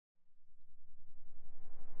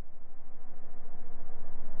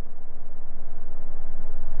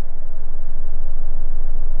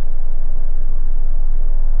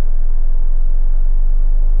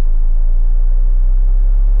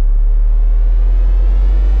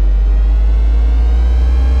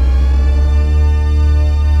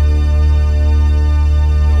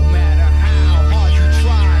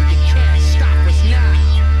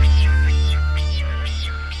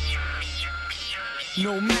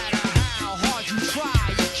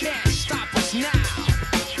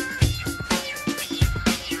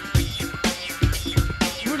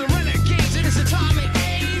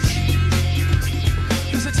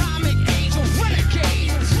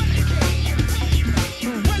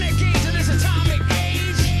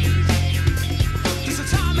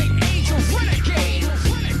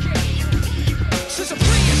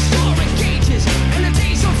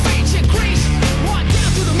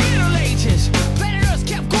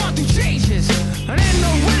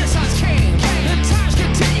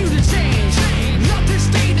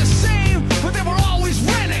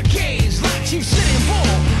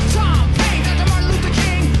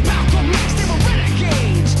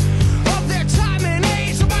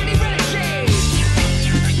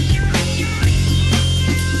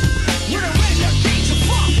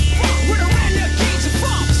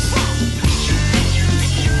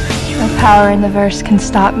Power in the verse can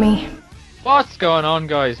stop me. What's going on,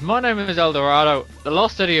 guys? My name is Eldorado, the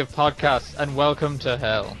Lost City of podcasts, and welcome to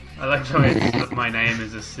hell. I like the way that my name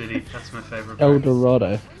is a city. That's my favourite part.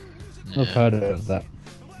 Eldorado. Yeah. I've heard of that.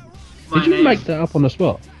 My Did you name- make that up on the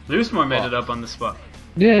spot? Loosemore made it up on the spot.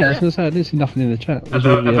 Yeah, I was going to say, I didn't see nothing in the chat. It was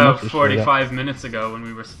About really a message for 45 minutes ago when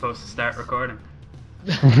we were supposed to start recording.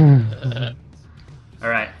 that.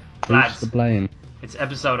 Alright, Who's lads, to blame? it's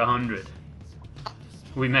episode 100.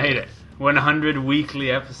 We made it. 100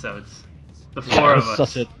 weekly episodes. The four of us.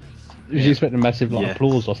 Such a... Was you expecting massive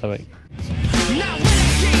applause or something? Now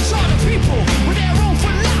renegades are the people with their own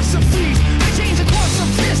philosophies. They change the course of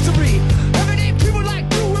history. Everyday people like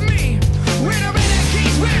you and me. We're the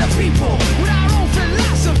renegades, we're the people with our own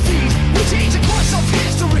philosophies. We change the course of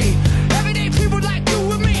history. Everyday people like you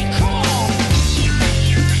and me. Come on.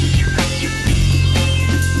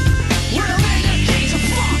 We're the renegades of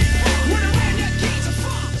funk. We're the renegades of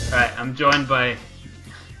funk. Alright, I'm joined by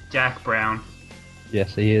Jack Brown,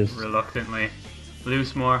 Yes, he is. reluctantly,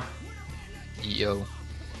 Loosemore, Yo.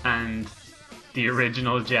 and the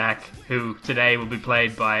original Jack, who today will be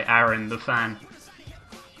played by Aaron the fan.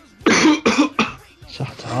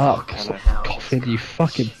 Shut up. Fucking Stop hell. coughing, you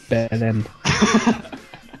fucking bad end.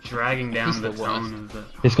 Dragging down He's the the tone of the...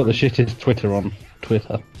 He's got the shittest Twitter on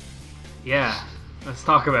Twitter. Yeah, let's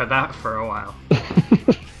talk about that for a while.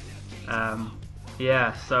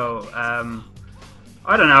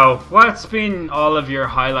 I don't know. What's been all of your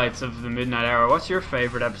highlights of the Midnight Hour? What's your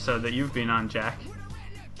favourite episode that you've been on, Jack?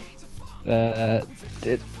 Do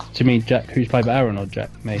you mean Jack, who's played by Aaron, or Jack,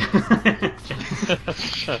 me?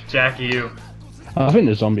 Jack, you. I think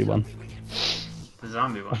the zombie one. The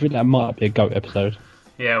zombie I one. think that might be a GOAT episode.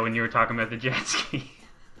 Yeah, when you were talking about the jet ski.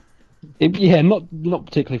 Yeah, not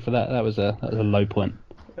particularly for that. That was a low point.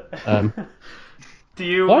 Do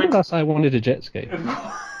you... Why did I say I wanted a jet ski?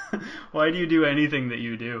 Why do you do anything that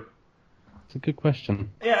you do? It's a good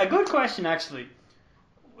question. Yeah, a good question, actually.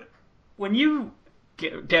 When you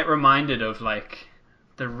get reminded of, like,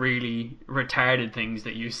 the really retarded things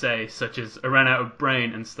that you say, such as, I ran out of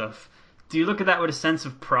brain and stuff, do you look at that with a sense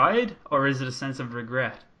of pride, or is it a sense of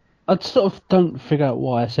regret? I sort of don't figure out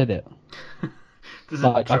why I said it. Does it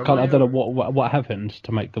Like, I trouble don't you? know what happened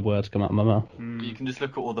to make the words come out of my mouth. You can just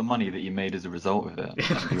look at all the money that you made as a result of it.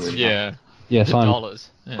 That'd be really Yeah. Yes, The I'm dollars.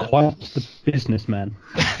 Yeah. quite the businessman.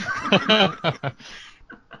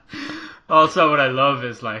 Also, what I love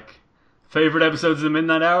is, like, favorite episodes of the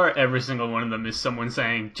Midnight Hour, every single one of them is someone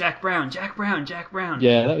saying, Jack Brown, Jack Brown, Jack Brown.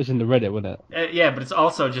 Yeah, that was in the Reddit, wasn't it? Yeah, but it's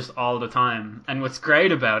also just all the time. And what's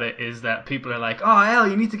great about it is that people are like, oh, hell,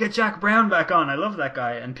 you need to get Jack Brown back on. I love that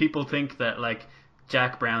guy. And people think that, like,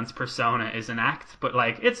 Jack Brown's persona is an act, but,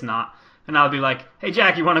 like, it's not. And I'll be like, hey,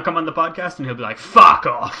 Jack, you want to come on the podcast? And he'll be like, fuck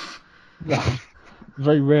off.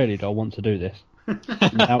 Very rarely do I want to do this.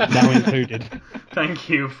 now included. Thank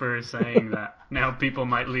you for saying that. Now people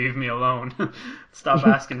might leave me alone. Stop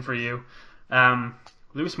asking for you.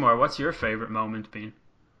 Loosemore, what's your favourite moment been?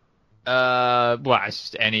 Well, it's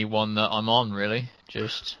just any one that I'm on, really.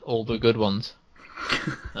 Just all the good ones.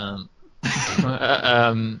 I don't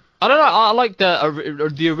know. I like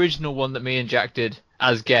the original one that me and Jack did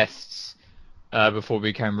as guests before we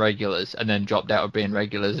became regulars, and then dropped out of being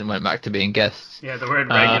regulars and went back to being guests. Yeah, the word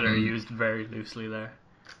regular used very loosely there.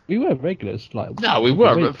 We were regulars, like No, we a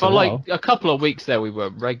were, week but for a like while. a couple of weeks there, we were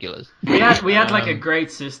regulars. We had like a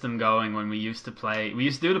great system going when we used to play. We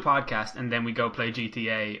used to do the podcast and then we go play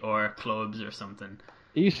GTA or clubs or something.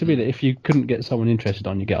 It used to be that if you couldn't get someone interested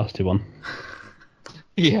on, you get us to one.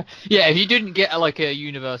 Yeah. If you didn't get like a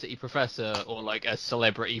university professor or like a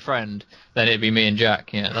celebrity friend, then it'd be me and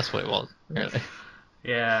Jack. Yeah, that's what it was, really.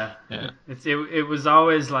 Yeah. Yeah. It was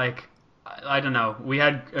always like, I don't know. We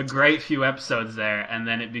had a great few episodes there, and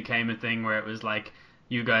then it became a thing where it was like,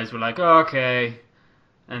 you guys were like, oh, okay,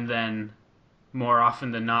 and then more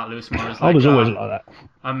often than not, Loosemore was like, I was always "Oh, like that.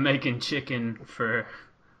 I'm making chicken for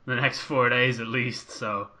the next 4 days at least,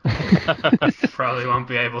 so probably won't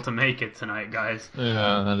be able to make it tonight, guys."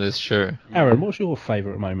 Yeah, that is true. Aaron, what's your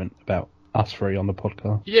favourite moment about us three on the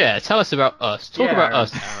podcast? Yeah, tell us about us. Talk Yeah, about Aaron.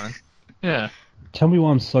 us, Aaron. Yeah. Tell me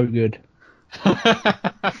why I'm so good.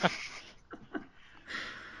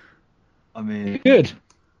 I mean, Good.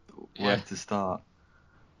 where Yeah. to start?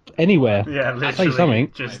 Anywhere. Yeah, Say literally.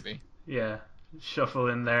 something. Just, Maybe. yeah, shuffle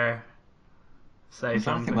in there, say I think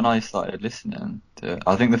something. when I started listening to it,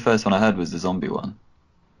 I think the first one I heard was the zombie one.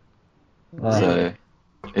 Uh, So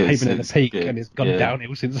it's, Even at the peak, good. and it's gone Yeah.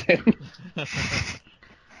 downhill since then.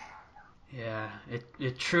 Yeah,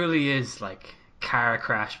 it truly is like car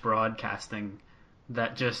crash broadcasting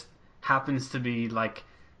that just happens to be like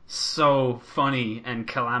so funny and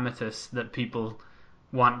calamitous that people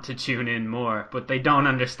want to tune in more, but they don't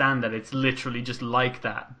understand that it's literally just like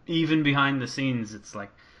that. Even behind the scenes, it's like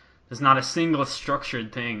there's not a single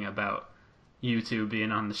structured thing about you two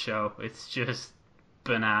being on the show. It's just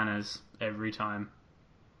bananas every time.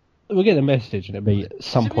 We'll get the message, and it'll be at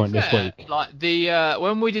some To be point this fair, week. like the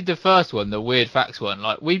when we did the first one, the weird facts one,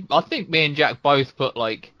 like I think me and Jack both put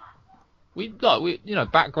like we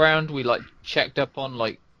background. We like checked up on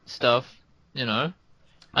like stuff, and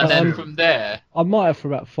then from there, I might have for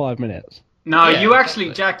about 5 minutes. No, Yeah, you actually,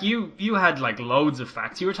 exactly. Jack, you had like loads of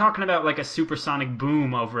facts. You were talking about like a supersonic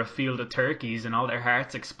boom over a field of turkeys and all their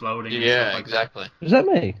hearts exploding. And yeah, stuff like exactly. Was that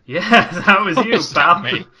me? That. Yeah, that was you, Was that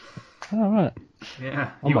pal. me? All right. Yeah,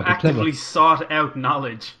 I you might be actively clever. sought out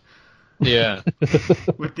knowledge Yeah,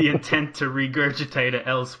 with the intent to regurgitate it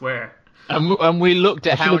elsewhere. and we looked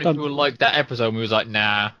at I how should've many done- people liked that episode, and we was like,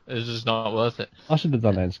 nah, it's just not worth it. I should have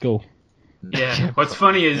done that in school. Yeah. What's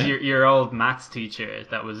funny is your old maths teacher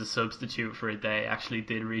that was a substitute for a day actually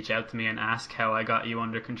did reach out to me and ask how I got you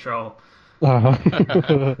under control. Oh.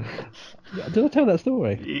 Did I tell that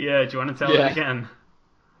story? Yeah, do you want to tell Yeah. it again?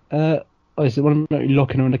 Is it one about you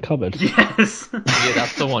locking her in the cupboard? Yes. Yeah,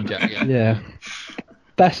 that's the one, Jack. Yeah. Yeah.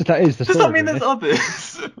 That is the Does story. that mean really. there's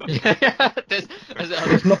others? Yeah.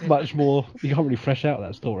 There's not much more. You can't really fresh out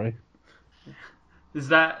that story.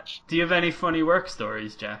 Do you have any funny work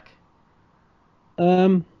stories, Jack?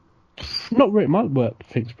 Not really. My work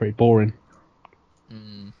thing's pretty boring.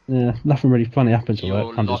 Yeah, nothing really funny happens at Your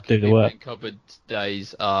work. Can't just do locking the people work. in cupboard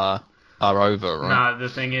days are over, right? Nah, the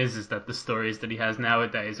thing is that the stories that he has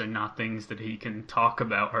nowadays are not things that he can talk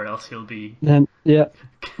about, or else he'll be, Then yeah,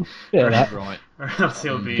 that. Right. or else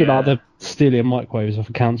he'll be. Good like the stealing microwaves off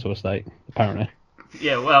a council estate, apparently.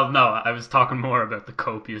 Yeah, well, no, I was talking more about the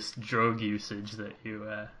copious drug usage that you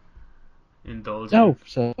indulge in. Oh,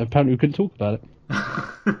 so apparently we couldn't talk about it.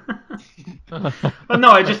 Well, no,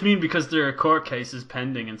 I just mean because there are court cases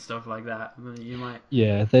pending and stuff like that. I mean, you might.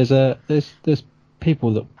 Yeah, there's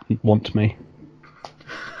people that want me.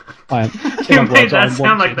 I am. You made that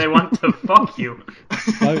sound like they want to fuck you.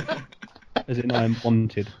 No, as in I am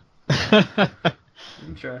wanted.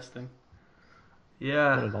 Interesting. What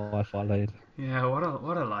Yeah, a life I lead. yeah. What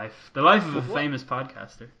a life. The life of a famous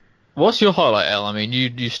podcaster. What's your highlight, El? I mean,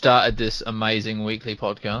 you started this amazing weekly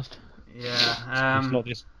podcast. Yeah. It's not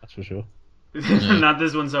this, that's for sure. Not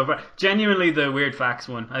this one so far. Genuinely, the weird facts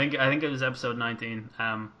one. I think it was episode 19.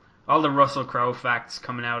 All the Russell Crowe facts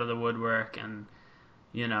coming out of the woodwork, and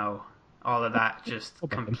all of that, just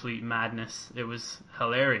complete madness. It was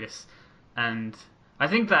hilarious, and I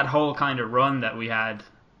think that whole kind of run that we had,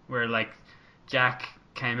 where like Jack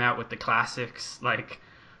came out with the classics, like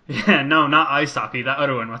no, not ice hockey, that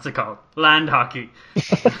other one. What's it called? Land hockey.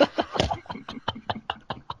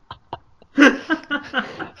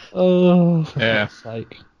 Oh, for Yeah. fuck's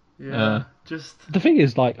sake. Yeah, just The thing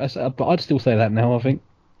is, like, but I'd still say that now, I think.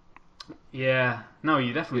 yeah. No,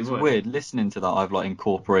 you definitely It's would. weird listening to that. I've like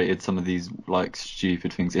incorporated some of these like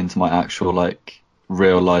stupid things into my actual like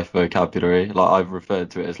real life vocabulary. Like I've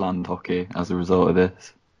referred to it as land hockey as a result of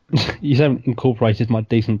this. You haven't incorporated my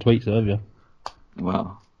decent tweets, have you?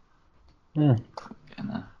 Well, Yeah. you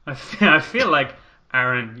know. I feel like,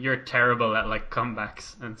 Aaron, you're terrible at like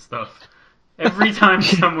comebacks and stuff. Every time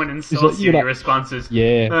someone insults you, you're your like- response is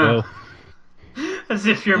Yeah, well, as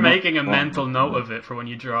if you're You're not making a wrong. mental note of it for when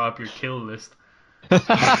you draw up your kill list.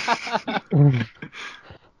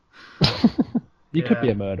 you could be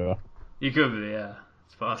Yeah. a murderer. You could be, yeah.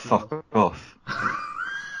 It's possible. Fuck off.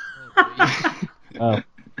 Oh.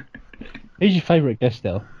 Who's your favourite guest,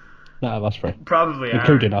 still? Out of us three. Probably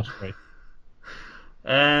Including Aaron. us three.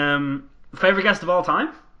 Favorite guest of all time?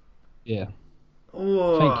 Yeah.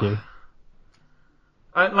 Oh, Thank you.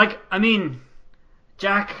 I mean,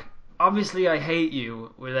 Jack obviously I hate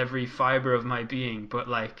you with every fiber of my being, but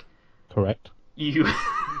like Correct. you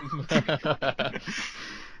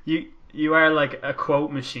you are like a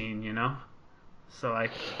quote machine, you know? So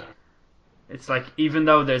like it's like even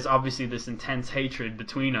though there's obviously this intense hatred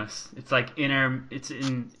between us, it's like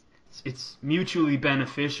it's mutually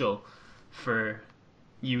beneficial for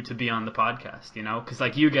you to be on the podcast, you know? Because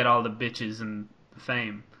like you get all the bitches and the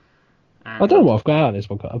fame. And I don't know what I've got out of this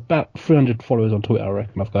one. About 300 followers on Twitter, I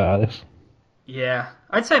reckon I've got out of this. yeah,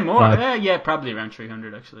 I'd say more. Right. Yeah, probably around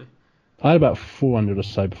 300 actually. I had about 400 or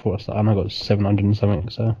so before I started, and I got 700 and something,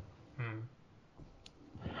 so...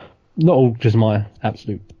 Not all just my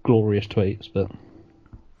absolute glorious tweets, but...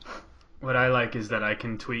 What I like is that I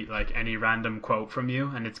can tweet like any random quote from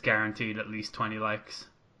you, and it's guaranteed at least 20 likes.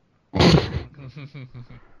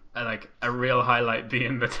 I like a real highlight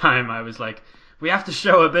being the time I was like, we have to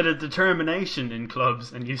show a bit of determination in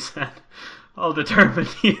clubs, and you said, I'll determine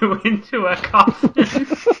you into a coffin.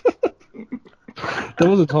 There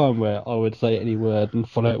was a time where I would say any word and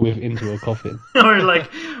follow it with into a coffin. or like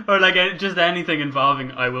just anything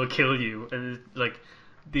involving I will kill you, and like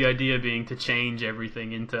the idea being to change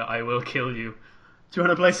everything into I will kill you. Do you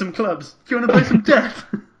want to play some clubs? Do you want to play some death?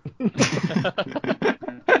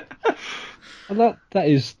 And that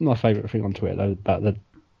is my favourite thing on Twitter, though, about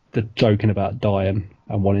the joking about dying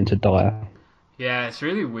and wanting to die. Yeah, it's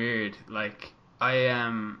really weird. Like I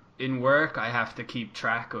am in work, I have to keep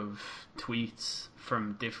track of tweets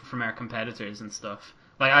from our competitors and stuff.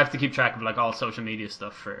 Like I have to keep track of like all social media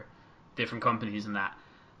stuff for different companies and that.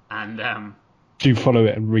 And Do you follow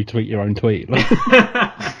it and retweet your own tweet like,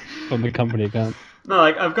 on the company account? no,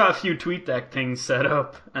 like I've got a few TweetDeck things set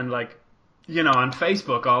up, and like, you know, on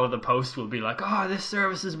Facebook all of the posts will be like, oh, this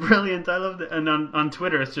service is brilliant, I love it. And on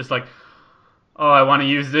Twitter it's just like, oh, I want to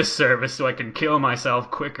use this service so I can kill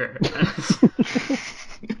myself quicker.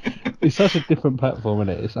 It's such a different platform,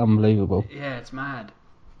 isn't it? It's unbelievable. Yeah, it's mad.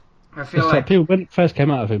 I feel It's like people, when it first came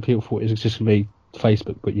out of it, people thought it was just going to be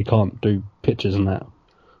Facebook, but you can't do pictures and that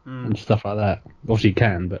and stuff like that. Obviously you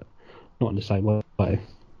can, but not in the same way.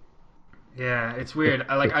 yeah, it's weird.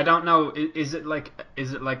 I don't know. Is it like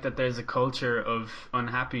that? There's a culture of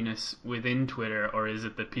unhappiness within Twitter, or is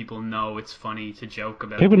it that people know it's funny to joke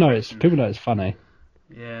about? People know it's depression? funny.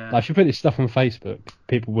 Yeah. Like if you put this stuff on Facebook,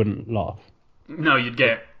 people wouldn't laugh. No, you'd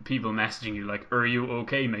get people messaging you like, "Are you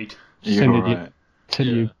okay, mate?" You're right.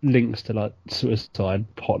 Sending you links to like suicide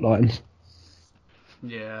hotlines.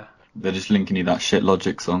 Yeah. They're just linking you that shit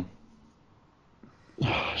Logic song.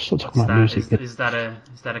 Stop talking about music. Is that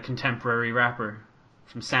a contemporary rapper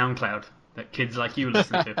from SoundCloud that kids like you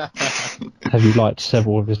listen to? Have you liked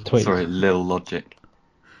several of his tweets? Sorry, Lil Logic.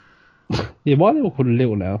 Yeah, why are they all called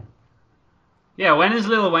Lil now? Yeah, when is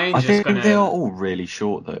Lil Wayne I just think gonna? they are all really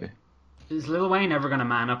short though. Is Lil Wayne ever gonna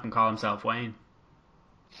man up and call himself Wayne?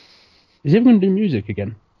 Is he ever going to do music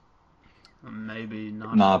again? Maybe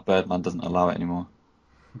not. Nah, Birdman doesn't allow it anymore.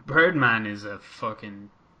 Birdman is a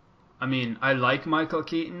fucking. I mean, I like Michael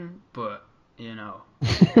Keaton, but you know.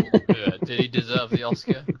 Yeah, did he deserve the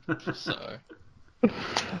Oscar? So.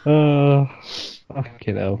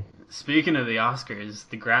 Fucking hell. Speaking of the Oscars,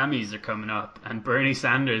 the Grammys are coming up, and Bernie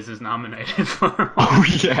Sanders is nominated for one. Oh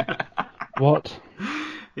yeah. What?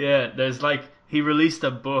 Yeah, there's like he released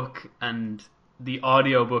a book, and the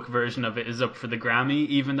audiobook version of it is up for the Grammy,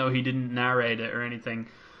 even though he didn't narrate it or anything.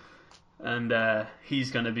 And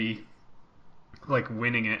he's gonna be like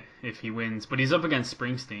winning it if he wins, but he's up against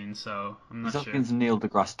Springsteen, so I'm not He's up sure. against Neil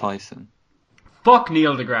deGrasse Tyson. Fuck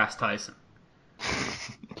Neil deGrasse Tyson.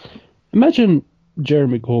 Imagine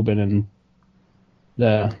Jeremy Corbyn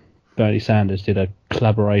and Bernie Sanders did a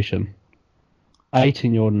collaboration.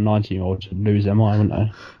 18-year-old and 19-year-olds would lose their mind,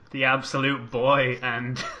 wouldn't they? The absolute boy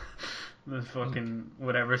and the fucking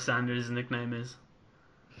whatever Sanders' nickname is.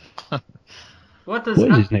 What What is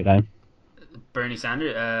his nickname? Bernie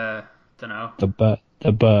Sanders? Don't know.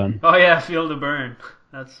 The Burn. Oh yeah, Feel the Burn.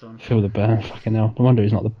 That's one. Feel the burn. Fucking hell. No wonder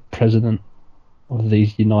he's not the president of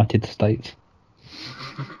these United States.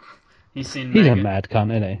 He's seen He's a Megan. mad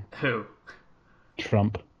cunt, isn't he? Who?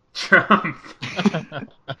 Trump. Trump.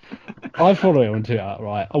 I follow him on Twitter,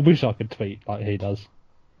 right? I wish I could tweet like he does.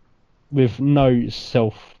 With no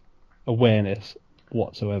self-awareness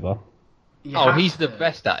whatsoever. You Oh, have he's the to-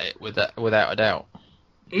 best at it, without a doubt.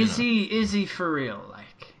 Is he for real?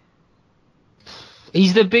 Like,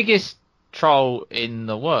 He's the biggest troll in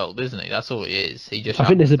the world, isn't he? That's all he is. He just. I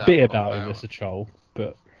think there's a happens to bit have about him power. that's a troll,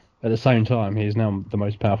 but at the same time, he is now the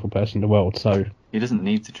most powerful person in the world, so... He doesn't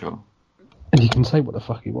need to troll. And he can say what the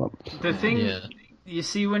fuck he wants. the thing, Yeah. you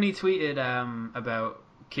see when he tweeted about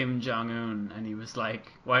Kim Jong-un, and he was like,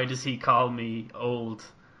 "Why does he call me old?"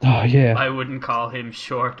 Oh yeah. I wouldn't call him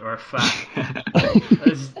short or fat.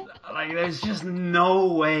 There's just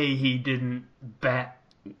no way he didn't bet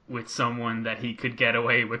with someone that he could get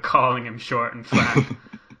away with calling him short and fat.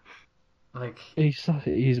 He's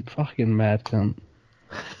a fucking mad cunt.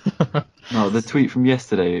 No, the tweet from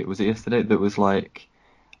yesterday, was it yesterday, that was like,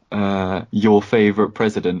 your favourite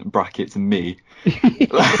president, brackets me.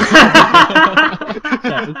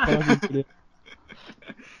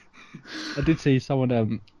 I did see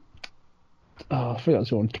someone, I think I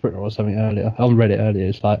saw on Twitter or something earlier, on Reddit earlier,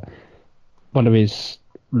 it's like, one of his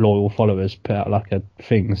loyal followers put out like a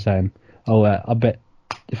thing saying, I bet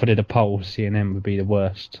if I did a poll, CNN would be the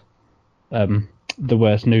worst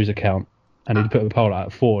news account. And he put a poll out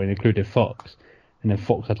at 4 and included Fox. And then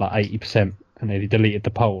Fox had like 80%, and then he deleted the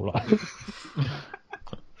poll. Have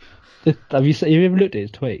you ever looked at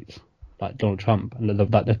his tweets? Like Donald Trump, and the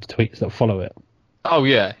tweets that follow it? Oh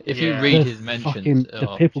yeah, if you read The his mentions,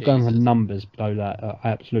 the people going for numbers below that are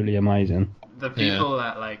absolutely amazing. The people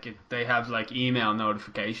that they have like email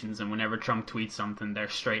notifications, and whenever Trump tweets something, they're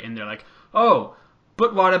straight in there like, oh,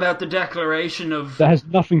 but what about the declaration of? That has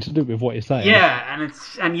nothing to do with what he's saying. Yeah,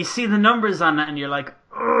 and you see the numbers on it, and you're like,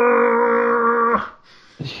 "Urgh."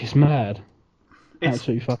 It's mad.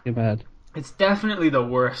 Absolutely fucking mad. It's definitely the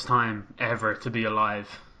worst time ever to be alive,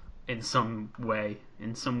 in some way,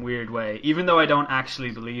 in some weird way. Even though I don't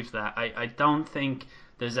actually believe that, I don't think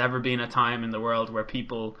there's ever been a time in the world where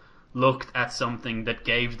people looked at something that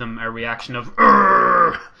gave them a reaction of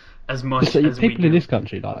 "Urgh," as much as we people do. in this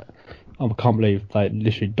country, like, I can't believe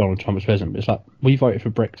literally Donald Trump is president, but it's like, we voted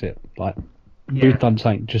for Brexit, we've done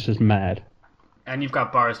something just as mad. And you've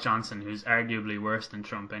got Boris Johnson, who's arguably worse than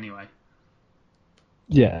Trump anyway.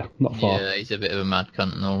 Yeah, not far. Yeah, he's a bit of a mad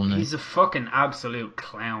cunt and all, isn't he? He's a fucking absolute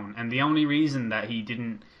clown, and the only reason that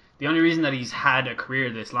he's had a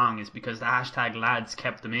career this long is because the hashtag lads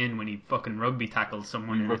kept him in when he fucking rugby tackled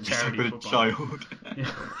someone in a charity football. Child.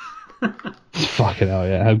 Fucking hell,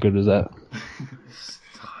 yeah, how good was that?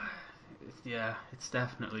 Yeah, it's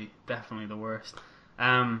definitely the worst.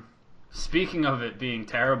 Speaking of it being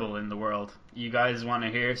terrible in the world, you guys want to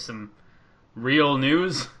hear some real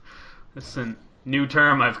news? It's a new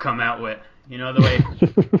term I've come out with. You know the way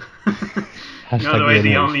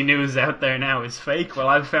the only news out there now is fake? Well,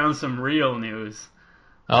 I've found some real news.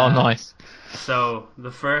 Oh, nice. So,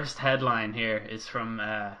 the first headline here is from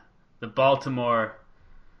the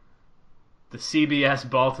CBS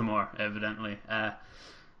Baltimore, evidently.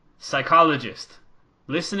 Psychologist.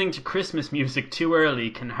 Listening to Christmas music too early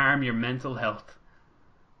can harm your mental health.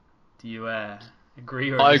 Do you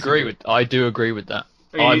agree or disagree? I do agree with that.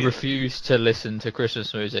 I refuse to listen to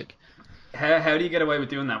Christmas music. How do you get away with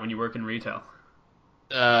doing that when you work in retail?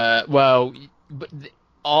 Well, but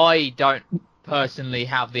I don't personally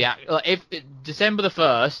have the if December the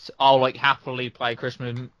 1st, I'll happily play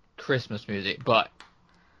Christmas music, but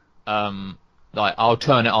I'll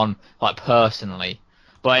turn it on personally.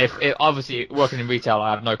 But if obviously working in retail,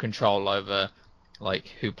 I have no control over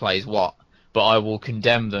who plays what. But I will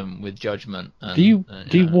condemn them with judgment. And,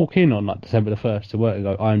 do you walk in on December the 1st to work and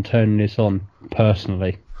go, I'm turning this on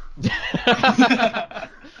personally?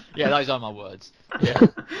 Yeah, those are my words. Yeah.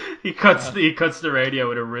 He cuts the radio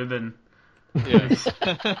with a ribbon. Yeah.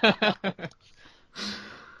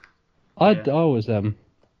 I always I'll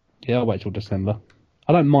wait till December.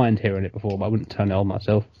 I don't mind hearing it before, but I wouldn't turn it on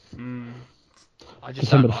myself. I just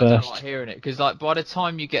December don't, the 1st. I don't like hearing it because by the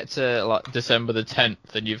time you get to December the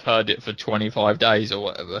 10th and you've heard it for 25 days or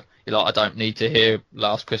whatever, you're like, I don't need to hear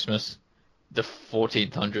Last Christmas the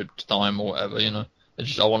 1400th time or whatever, you know.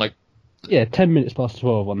 I want to. Yeah, 10 minutes past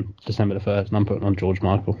 12 on December the 1st, and I'm putting on George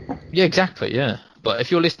Michael. Yeah, exactly. Yeah, but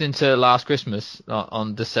if you're listening to Last Christmas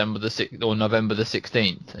on December the 6th or November the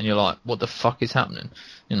 16th, and you're like, what the fuck is happening?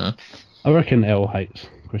 You know. I reckon Elle hates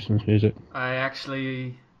Christmas music. I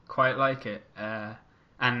actually quite like it.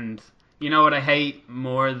 And you know what I hate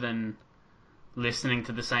more than listening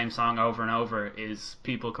to the same song over and over is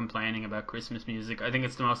people complaining about Christmas music. I think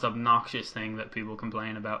it's the most obnoxious thing that people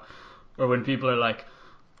complain about. Or when people are like,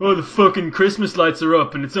 oh, the fucking Christmas lights are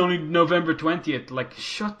up and it's only November 20th. Like,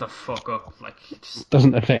 shut the fuck up. Like, it just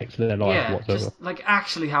doesn't affect their life whatsoever. Just,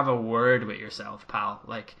 actually have a word with yourself, pal.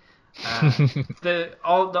 Like,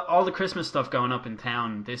 all the Christmas stuff going up in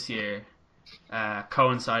town this year,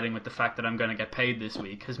 coinciding with the fact that I'm going to get paid this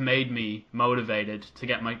week, has made me motivated to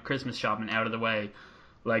get my Christmas shopping out of the way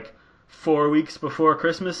 4 weeks before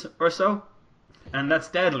Christmas or so. And that's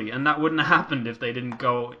deadly, and that wouldn't have happened if they didn't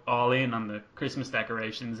go all in on the Christmas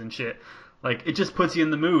decorations and shit. It just puts you in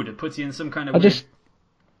the mood. It puts you in some kind of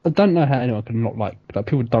I don't know how anyone can not like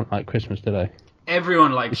people don't like Christmas, do they?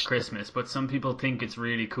 everyone likes Christmas, but some people think it's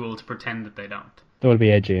really cool to pretend that they don't. They want to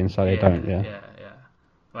be edgy, and so they don't. Yeah. Yeah.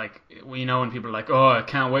 Like, you know, when people are like, "Oh, I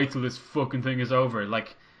can't wait till this fucking thing is over."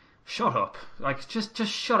 Like, shut up. Like, just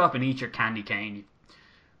shut up and eat your candy cane, you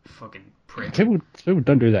fucking prick. People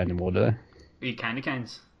don't do that anymore, do they? Eat candy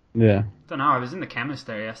canes. Yeah. Don't know. I was in the chemist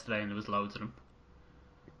there yesterday, and there was loads of them.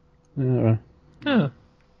 Yeah. Right.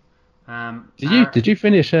 Yeah. Did you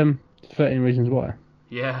finish 13 Reasons Why?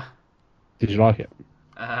 Yeah. Did you like it?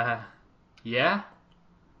 Yeah. Yeah,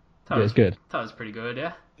 it's good. That was pretty good.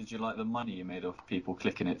 Yeah. Did you like the money you made off people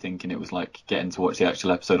clicking it, thinking it was like getting to watch the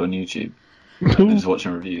actual episode on YouTube, and just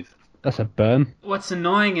watching reviews? That's a burn. What's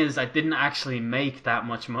annoying is I didn't actually make that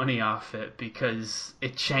much money off it because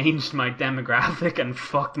it changed my demographic and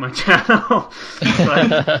fucked my channel.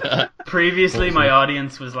 Like, previously, my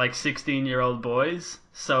audience was like 16-year-old boys.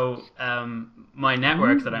 So my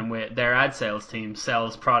network that I'm with, their ad sales team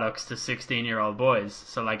sells products to 16-year-old boys.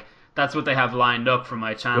 So like that's what they have lined up for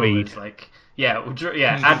my channel. Weed. Is like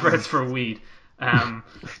adverts for weed.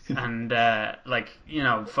 And like, you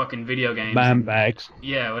know, fucking video games. Man bags.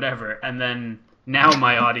 Yeah, whatever. And then now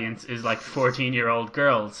my audience is like 14-year-old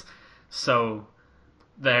girls. So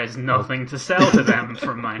there's nothing to sell to them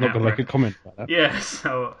from my Not gonna network. make a comment about that. Yeah,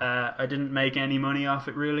 so I didn't make any money off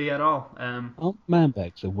it really at all. Aren't man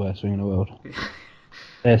bags the worst thing in the world?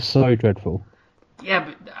 They're so dreadful. Yeah,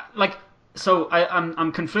 but like, so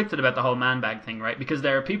I'm conflicted about the whole man bag thing, right? Because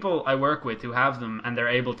there are people I work with who have them and they're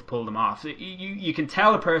able to pull them off. You can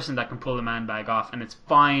tell a person that can pull a man bag off, and it's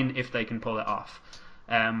fine if they can pull it off.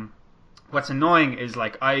 What's annoying is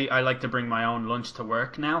like I like to bring my own lunch to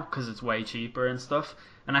work now because it's way cheaper and stuff,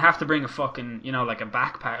 and I have to bring a fucking, you know, like a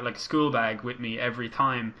backpack, like a school bag with me every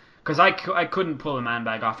time because I couldn't pull a man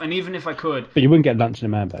bag off, and even if I could, But you wouldn't get lunch in a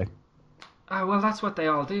man bag. oh well, that's what they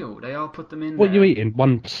all do. They all put them in. What are there. you eating?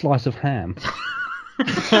 One slice of ham?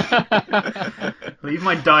 Leave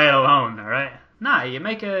my diet alone, all right? Nah, you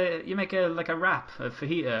make a like a wrap, a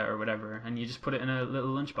fajita or whatever, and you just put it in a little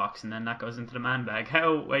lunchbox, and then that goes into the man bag.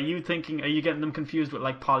 How are you thinking? Are you getting them confused with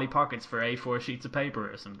like Polly Pockets for A4 sheets of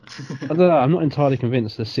paper or something? I don't know. I'm not entirely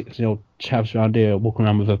convinced the 16-year-old chaps around here walking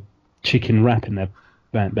around with a chicken wrap in their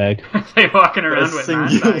man bag. They walking A around with man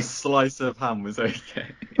single bags. slice of ham was okay.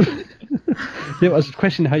 Yeah, I was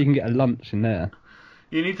questioning how you can get a lunch in there.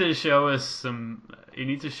 You need to show us some. You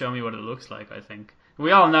need to show me what it looks like. I think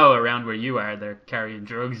we all know around where you are, they're carrying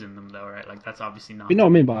drugs in them, though, right? Like that's obviously not. You know what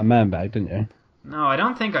I mean by a man bag, didn't you? No, I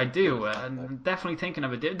don't think I do. I'm definitely thinking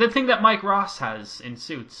of it. The thing that Mike Ross has in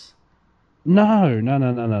Suits. No.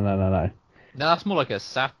 No, that's more like a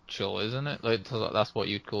satchel, isn't it? Like that's what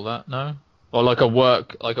you'd call that, no? Or like a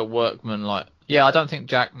workman, like. Yeah, I don't think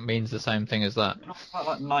Jack means the same thing as that. You're not about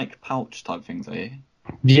like Nike pouch type things, are you?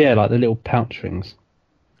 Yeah, like the little pouch things.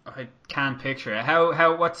 I can't picture it.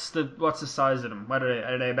 How? What's the size of them? What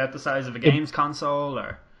are they about the size of a games console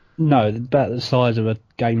or? No, about the size of a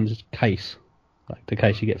game's case, like the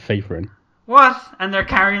case you get FIFA in. What? And they're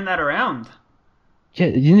carrying that around? Yeah,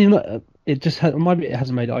 you need not. It just maybe it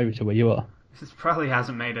hasn't made it over to where you are. This probably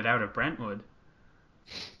hasn't made it out of Brentwood.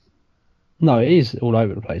 No, it is all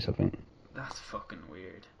over the place. I think. That's fucking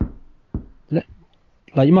weird.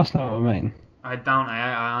 Like you must know what I mean. I don't.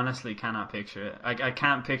 I honestly cannot picture it. I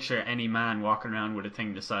can't picture any man walking around with a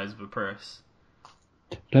thing the size of a purse.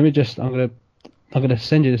 Let me just. I'm gonna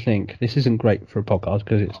send you this link. This isn't great for a podcast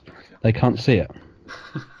because they can't see it.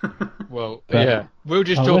 Well, But- yeah, we'll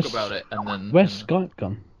just Oh, talk where's- about it and then. Where's Skype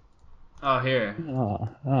gone? Oh, here.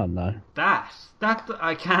 Oh no. That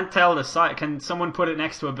I can't tell the size. Can someone put it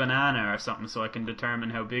next to a banana or something so I can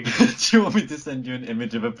determine how big it is? Do you want me to send you an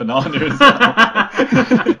image of a banana as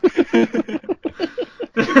well?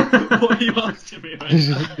 What are you asking me?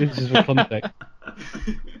 This is for context.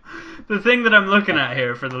 The thing that I'm looking at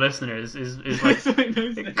here for the listeners is like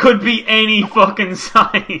It it could be any fucking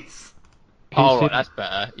size. Oh, right, that's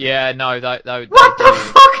better. Yeah, no, that What the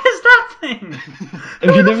fuck is that thing? Have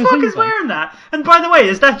Who you the never fuck seen is that? wearing that? And by the way,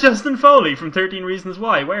 is that Justin Foley from 13 Reasons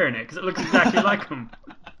Why wearing it? Because it looks exactly like him.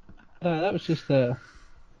 That was just But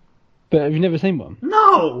have you never seen one?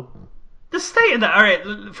 No. The state of that. All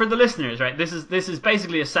right, for the listeners, right? This is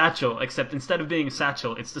basically a satchel, except instead of being a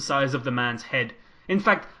satchel, it's the size of the man's head. In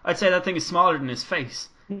fact, I'd say that thing is smaller than his face.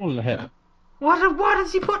 What the hell? What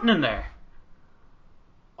is he putting in there?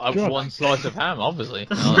 one slice of ham, obviously.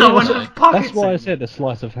 There's no Honestly. enough pockets. That's why I in. said a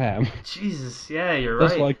slice of ham. Jesus, yeah, you're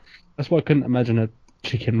right. That's why I couldn't imagine a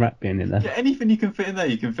chicken wrap being in there. Yeah, anything you can fit in there,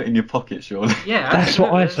 you can fit in your pocket, surely. Yeah, That's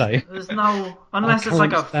what I there's- say. There's no unless I it's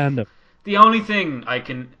like can't a. stand it. The only thing I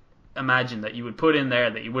can imagine that you would put in there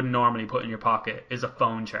that you wouldn't normally put in your pocket is a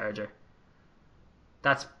phone charger.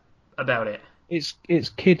 That's about it. it's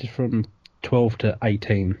kids from 12 to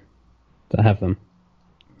 18 that have them.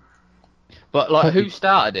 But like, who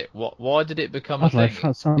started it? Why did it become I a don't know,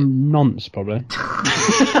 thing? some nonce probably.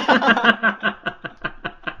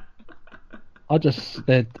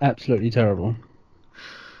 They're absolutely terrible.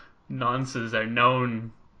 Nonces are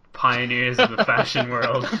known pioneers of the fashion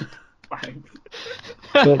world.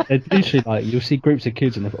 But they're literally like, you'll see groups of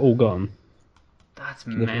kids and they've all got them. That's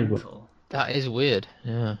mental. That is weird.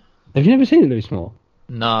 Yeah. Have you never seen it, Louis Moore?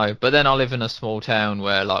 No, but then I live in a small town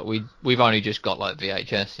where like we've only just got like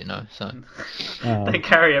VHS, you know, so They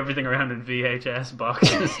carry everything around in VHS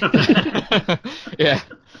boxes. yeah.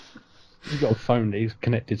 You've got a phone that is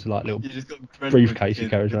connected to like little You just got briefcase he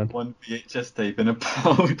carries around. one VHS tape in a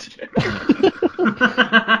pouch.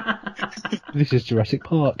 This is Jurassic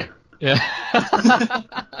Park. Yeah.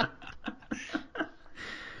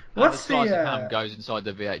 What's the slice of the ham goes inside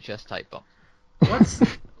the VHS tape box.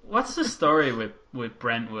 what's the story with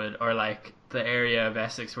Brentwood, or like the area of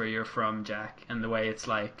Essex where you're from, Jack, and the way it's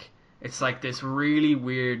like this really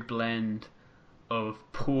weird blend of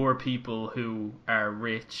poor people who are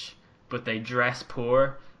rich but they dress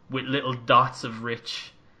poor with little dots of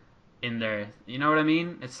rich in there. You know what I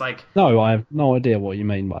mean? It's like No, I have no idea what you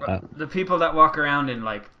mean by that. the people that walk around in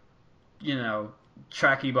like, you know,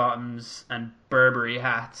 tracky bottoms and Burberry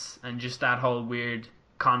hats and just that whole weird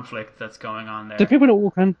conflict that's going on there. Do people not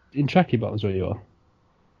walk around in tracky bottoms where you are?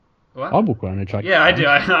 What? I walk around in tracky Yeah, I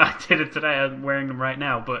bottoms. do. I did it today. I'm wearing them right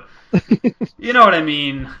now, but you know what I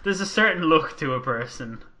mean. There's a certain look to a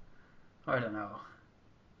person. I don't know.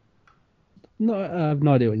 No, I have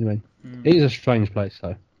no idea what you mean. It is a strange place,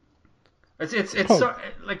 though. It's Cool. so,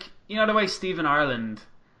 like, you know the way Stephen Ireland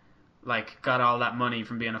like got all that money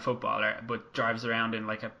from being a footballer, but drives around in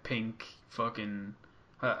like a pink fucking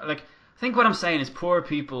like. I think what I'm saying is poor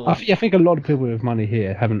people. I think a lot of people with money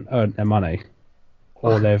here haven't earned their money,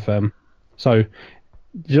 or they've so. Do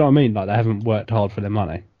you know what I mean? Like they haven't worked hard for their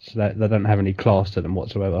money, so they don't have any class to them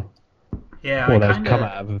whatsoever. Yeah, Or I they've kinda, come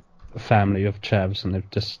out of a family of chavs and they've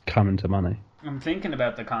just come into money. I'm thinking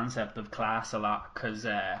about the concept of class a lot because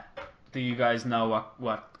do you guys know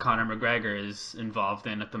what Conor McGregor is involved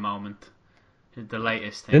in at the moment? The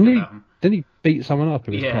latest thing about him. Didn't he beat someone up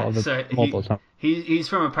who was Yeah, part of the so mob or something? he's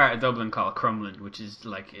from a part of Dublin called Crumlin, which is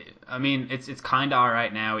like, I mean, it's kind of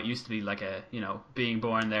alright now. It used to be like being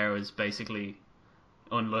born there was basically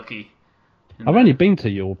unlucky. I've only been to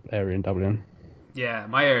your area in Dublin. Yeah,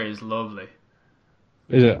 my area is lovely.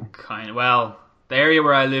 Is it? Well, the area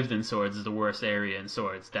where I lived in Swords is the worst area in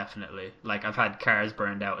Swords, definitely. Like, I've had cars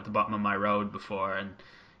burned out at the bottom of my road before, and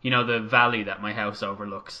you know the valley that my house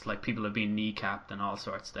overlooks, like people have been kneecapped and all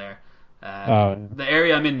sorts there. The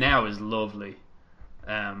area I'm in now is lovely.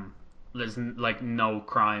 There's like no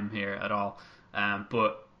crime here at all.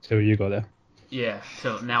 But So you got there. yeah,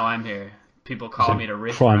 so now I'm here. People call me the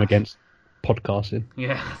riff Crime raff. against podcasting.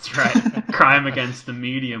 Yeah, that's right. Crime against the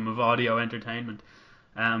medium of audio entertainment.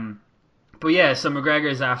 But yeah, so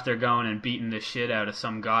McGregor's after going and beating the shit out of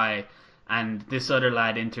some guy, and this other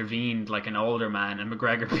lad intervened, like an older man, and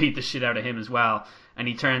McGregor beat the shit out of him as well. And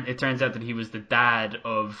it turns out that he was the dad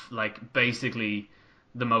of like basically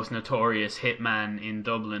the most notorious hitman in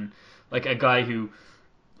Dublin, like a guy who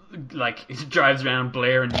like drives around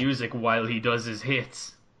blaring music while he does his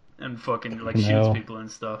hits and fucking like shoots people and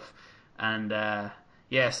stuff. And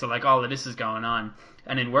yeah, so like all of this is going on.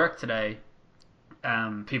 And in work today,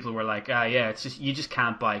 people were like, yeah, it's just, you just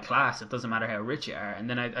can't buy class. It doesn't matter how rich you are. And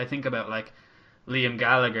then I think about like Liam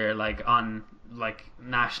Gallagher, like on like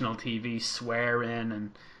national TV swearing,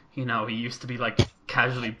 and you know, he used to be like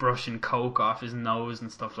casually brushing coke off his nose and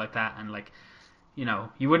stuff like that. And like, you know,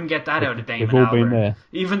 you wouldn't get that out of Damon We've all been Albarn. there.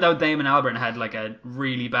 Even though Damon Albarn had like a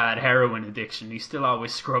really bad heroin addiction, he still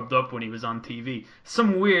always scrubbed up when he was on TV.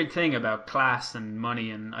 Some weird thing about class and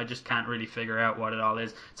money, and I just can't really figure out what it all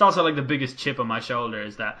is. It's also like the biggest chip on my shoulder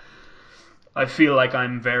is that I feel like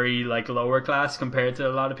I'm very like lower class compared to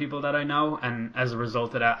a lot of people that I know, and as a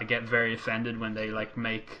result of that, I get very offended when they like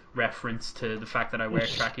make reference to the fact that I wear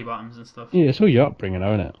tracky bottoms and stuff. Yeah, it's all your upbringing,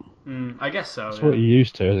 though, isn't it? I guess so. It's Yeah. what you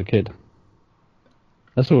used to as a kid.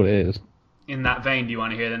 That's all it is. In that vein, do you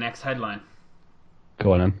want to hear the next headline?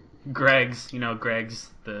 Go on then. Greg's,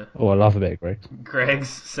 the Oh, I love a bit of Greg. Greg's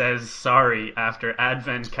says sorry after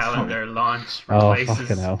Advent calendar launch Oh, replaces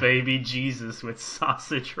fucking hell. baby Jesus with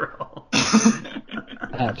sausage roll.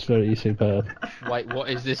 Absolutely superb. Wait, what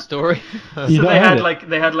is this story? You So don't they have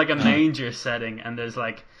had it? like a manger setting, and there's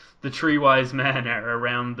like the three wise men are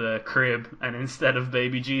around the crib, and instead of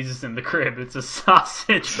baby Jesus in the crib, it's a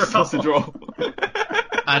sausage roll. Sausage roll.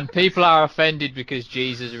 and people are offended because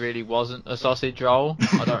Jesus really wasn't a sausage roll.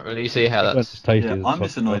 I don't really see how Well, that's. it's tasty Yeah, as I'm fuck.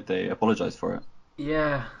 just annoyed they apologised for it.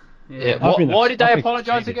 Yeah. Yeah. I think Why did they I think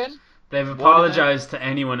apologise Jesus- again? They've apologised to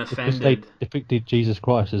anyone Because they offended. depicted Jesus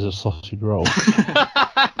Christ as a sausage roll.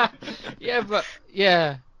 Yeah, but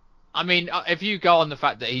yeah. I mean, if you go on the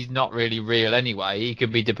fact that he's not really real anyway, he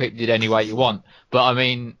could be depicted any way you want. But I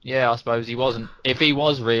mean, yeah, I suppose he wasn't. If he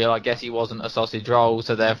was real, I guess he wasn't a sausage roll,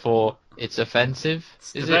 so therefore it's offensive.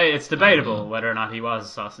 Is it? It's debatable whether or not he was a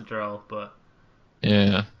sausage roll, but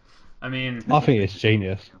Yeah. I mean, I think it's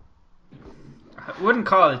genius. I wouldn't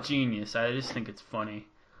call it genius. I just think it's funny.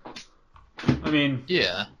 I mean,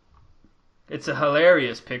 Yeah. it's a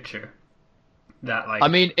hilarious picture. That like, I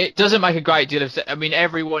mean, it doesn't make a great deal of sense. I mean,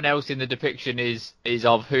 everyone else in the depiction is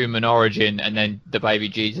of human origin, and then the baby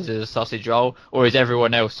Jesus is a sausage roll, or is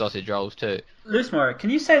everyone else sausage rolls too? Loosemore, can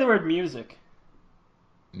you say the word music?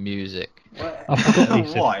 Music. I forgot he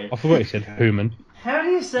said, Why? I forgot he said human. How do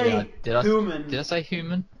you say Yeah, did human? Did I say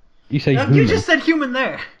human? You say No, human. you just said human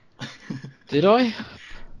there. Did I?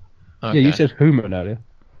 Yeah, you said human earlier.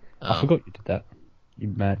 Oh. I forgot you did that. You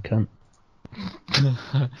mad cunt.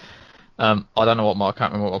 I don't know I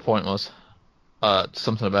can't remember what my point was.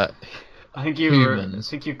 Something about. I think you Humans.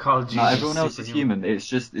 I think you called Jesus. No, everyone else is superhuman. human. It's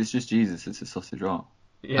just Jesus. It's a sausage roll.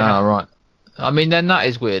 Yeah. Oh, right. I mean, then that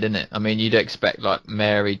is weird, isn't it? I mean, you'd expect like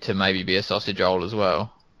Mary to maybe be a sausage roll as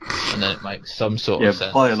well, and then it makes some sort Yeah, of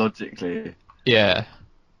sense. biologically. Yeah.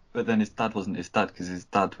 But then his dad wasn't his dad because his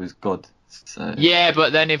dad was God. So Yeah,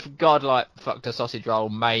 but then if God like fucked a sausage roll,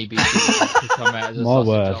 maybe Jesus could come out as a My sausage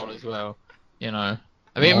word. roll as well. You know,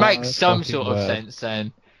 I mean, it My makes some fucking sort of word. sense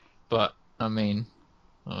then, but I mean,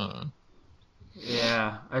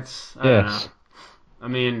 Yeah, it's I don't Yes. know. I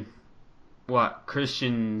mean, what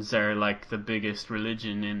Christians are like the biggest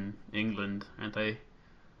religion in England, aren't they?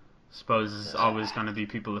 Suppose there's always going to be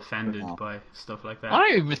people offended by stuff like that. I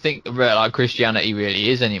don't even think like Christianity really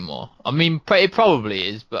is anymore. I mean, it probably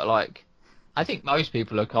is, but like, I think most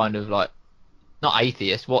people are kind of like not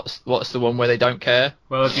atheists. What's the one where they don't care?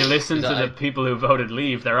 Well, if you listen Is to that the people who voted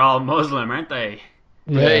Leave, they're all Muslim, aren't they?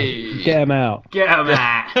 Yeah. Hey. Get him out. Get 'em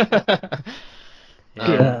out.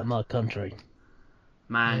 Get out of my country.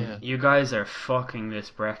 Man, Yeah. you guys are fucking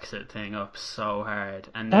this Brexit thing up so hard.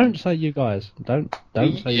 And Don't say you guys. Don't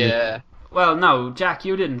say you. Yeah. Well, no, Jack,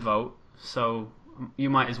 you didn't vote, so you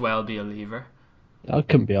might as well be a Leaver. I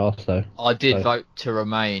couldn't be asked though. I did So- vote to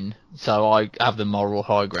remain, so I have the moral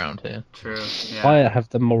high ground here. True. Yeah. I have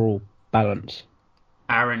the moral balance.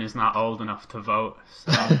 Aaron is not old enough to vote.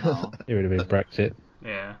 So, It would have been Brexit.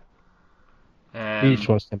 yeah. He just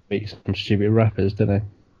wants to beat some stupid rappers, doesn't he?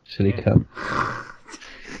 Silly cunt.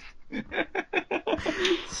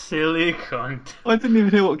 Silly cunt. I didn't even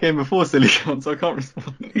hear what came before Silly Cunt, so I can't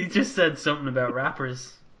respond. He just said something about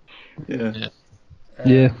rappers. Yeah.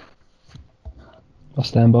 Yeah. I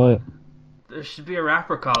stand by it. There should be a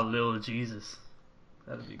rapper called Lil Jesus.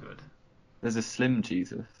 That'd be good. There's a Slim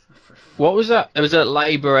Jesus. What was that? There was a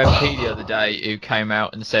Labour MP the other day who came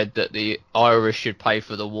out and said that the Irish should pay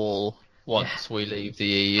for the wall once we leave the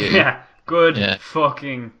EU. Yeah, good Yeah.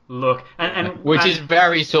 fucking look. And Which and is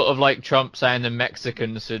very sort of like Trump saying the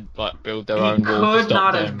Mexicans should like build their he own wall to could stop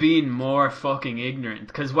not them. have been more fucking ignorant,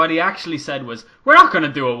 because what he actually said was, we're not going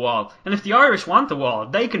to do a wall, and if the Irish want the wall,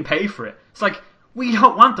 they can pay for it. It's like, we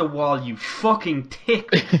don't want the wall, you fucking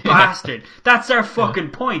tick bastard. That's our fucking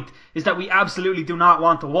point, is that we absolutely do not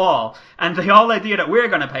want the wall, and the whole idea that we're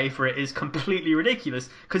going to pay for it is completely ridiculous,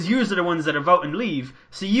 because you are the ones that are voting Leave,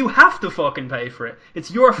 so you have to fucking pay for it.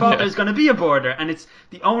 It's your fault Yeah. there's going to be a border, and it's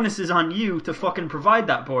the onus is on you to fucking provide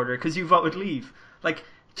that border, because you voted Leave. Like,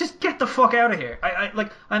 just get the fuck out of here.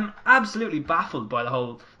 I'm absolutely baffled by the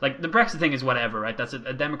whole, like, the Brexit thing is whatever, right? That's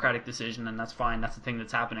a democratic decision, and that's fine. That's the thing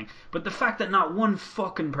that's happening. But the fact that not one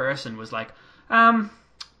fucking person was like,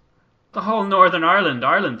 the whole Northern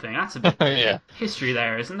Ireland thing, that's a bit Yeah. history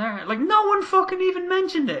there, isn't there? Like, no one fucking even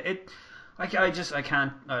mentioned it. I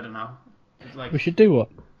can't, I don't know. It's like, We should do what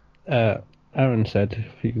Aaron said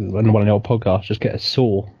on one of the old podcasts. Just get a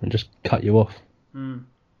saw and just cut you off.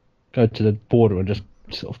 Go to the border and just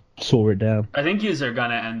sort of saw it down. I think yous are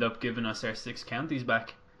gonna end up giving us our 6 counties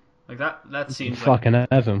back. Like, that seems like... Fucking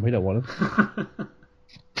have them. We don't want them.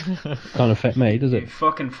 Can't affect me, does You it?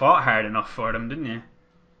 fucking fought hard enough for them, didn't you?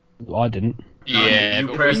 I didn't. Yeah, you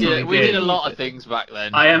but personally we did did. a lot of things back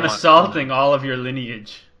then. I am Like, assaulting all of your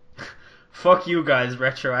lineage. Fuck you guys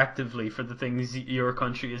retroactively for the things your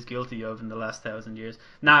country is guilty of in the last 1,000 years.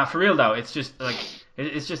 Nah, for real though, it's just like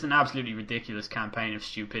it's just an absolutely ridiculous campaign of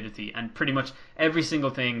stupidity, and pretty much every single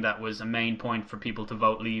thing that was a main point for people to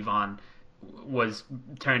vote Leave on was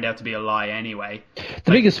turned out to be a lie anyway.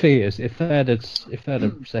 The biggest thing is if they had a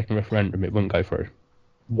second referendum, it wouldn't go through.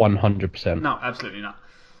 100%. No, absolutely not.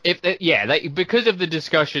 Because of the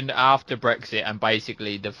discussion after Brexit and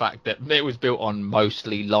basically the fact that it was built on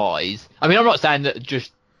mostly lies. I mean, I'm not saying that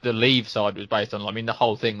just the Leave side was based on. I mean, the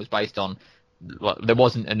whole thing was based on. Well, there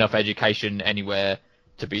wasn't enough education anywhere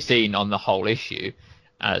to be seen on the whole issue,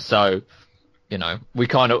 so you know, we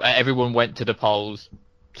kind of everyone went to the polls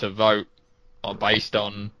to vote based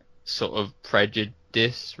on sort of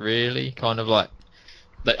prejudice, really, kind of like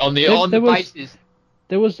on the basis.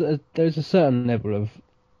 There was a certain level of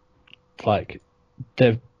like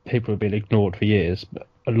people have been ignored for years, but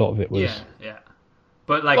a lot of it was. Yeah.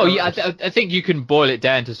 But like, well, yeah, I think you can boil it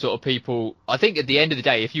down to sort of people. I think at the end of the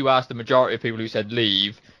day, if you ask the majority of people who said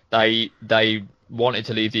leave, they wanted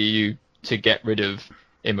to leave the EU to get rid of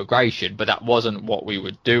immigration, but that wasn't what we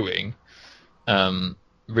were doing,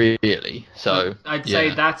 really. So I'd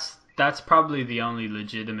say that's probably the only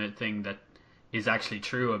legitimate thing that is actually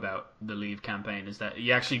true about the Leave campaign, is that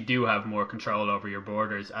you actually do have more control over your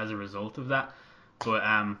borders as a result of that.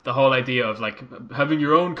 But the whole idea of like having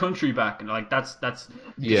your own country back and like that's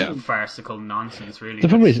farcical nonsense, really. The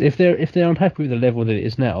problem is if they're unhappy with the level that it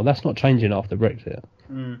is now, that's not changing after Brexit.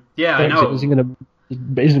 Yeah, Brexit I know.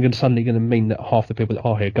 Isn't suddenly going to mean that half the people that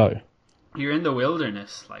are here go. You're in the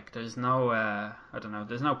wilderness. Like there's no I don't know.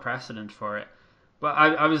 There's no precedent for it. But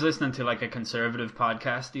I was listening to like a conservative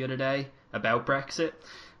podcast the other day about Brexit,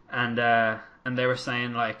 and they were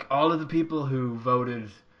saying like all of the people who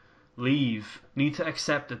voted Leave need to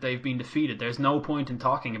accept that they've been defeated. There's no point in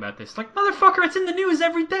talking about this. Like, motherfucker, it's in the news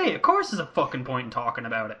every day. Of course there's a fucking point in talking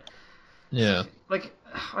about it. Yeah. Like,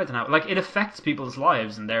 I don't know. Like, it affects people's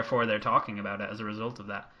lives, and therefore they're talking about it as a result of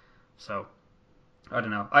that. So, I don't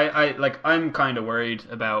know. I'm kind of worried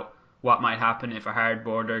about what might happen if a hard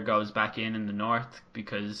border goes back in the north,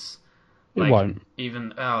 because It won't.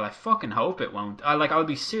 I fucking hope it won't. I'll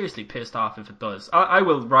be seriously pissed off if it does. I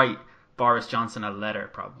will write Boris Johnson a letter,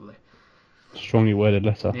 probably. Strongly worded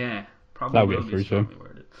letter. Yeah, probably That'll will get be through strongly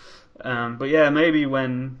worded. But yeah, maybe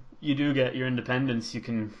when you do get your independence, you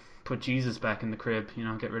can put Jesus back in the crib. You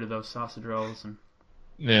know, get rid of those sausage rolls and.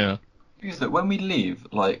 Yeah. Because that when we leave,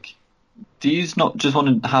 like, do you not just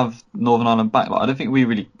want to have Northern Ireland back? Like, I don't think we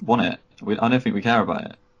really want it. I don't think we care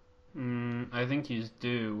about it. I think you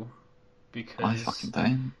do, because I fucking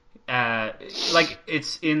don't. like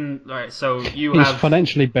it's in. Right, so you It's have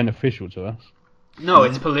financially beneficial to us. no,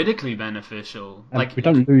 it's politically beneficial. And Like we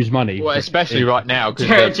don't lose money. Well, especially right now,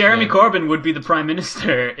 because Jeremy Corbyn would be the prime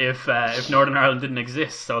minister if Northern Ireland didn't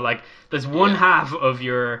exist. So like, there's one half of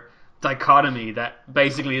your dichotomy that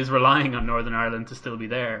basically is relying on Northern Ireland to still be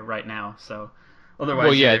there right now. So otherwise,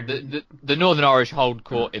 Well, yeah, the Northern Irish hold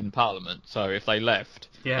court in Parliament, so if they left,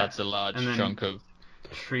 Yeah. that's a large And then- chunk of.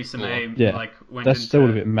 Theresa May Yeah, like went that's into, still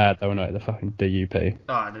a bit mad though, isn't it? The fucking DUP.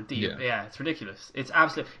 Yeah, it's ridiculous. It's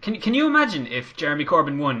absolute. Can you imagine if Jeremy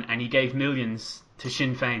Corbyn won and he gave millions to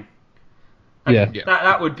Sinn Féin? Like, Yeah.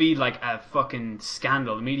 that would be like a fucking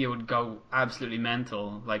scandal. The media would go absolutely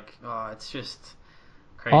mental. Like, it's just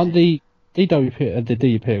crazy. Aren't the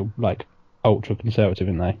DUP like ultra conservative,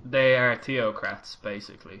 aren't they? They are theocrats,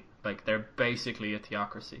 basically. Like, they're basically a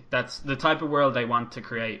theocracy. That's the type of world they want to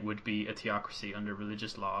create. Would be a theocracy under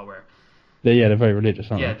religious law, where They're very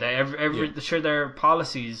religious, aren't yeah, they? sure, their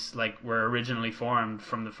policies like were originally formed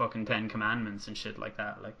from the fucking 10 Commandments and shit like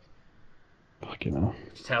that. Like, Fucking hell.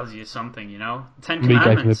 which tells you something, you know. 10 We gave him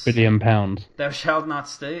Commandments. £1 billion. Thou shalt not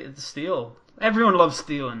steal. Everyone loves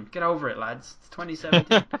stealing. Get over it, lads. It's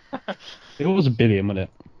 2017. It was $1 billion, wasn't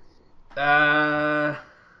it?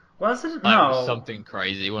 Was it? It No, was something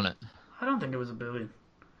crazy, wasn't it? I don't think it was $1 billion.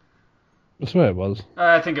 I swear it was.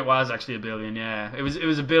 I think it was actually $1 billion. Yeah, it was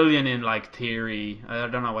 $1 billion in like theory. I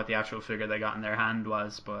don't know what the actual figure they got in their hand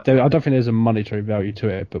was, but I don't think there's a monetary value to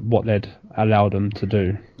it, but what they'd allowed them to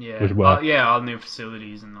do yeah, was worth. all new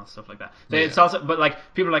facilities and all stuff like that. It's also, but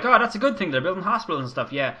like people are like, oh, that's a good thing. They're building hospitals and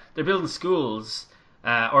stuff. Yeah, they're building schools.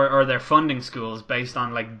 Or they're funding schools based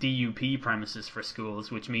on like DUP premises for schools,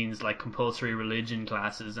 which means like compulsory religion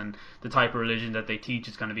classes, and the type of religion that they teach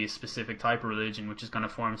is going to be a specific type of religion, which is going to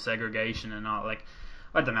form segregation and all. Like,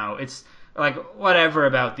 I don't know. It's like whatever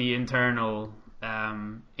about the internal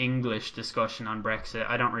English discussion on Brexit.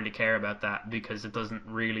 I don't really care about that because it doesn't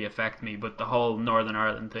really affect me. But the whole Northern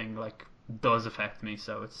Ireland thing like does affect me,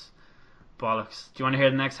 so it's bollocks. Do you want to hear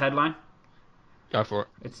the next headline? Go for it.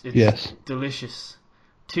 It's Yes. delicious.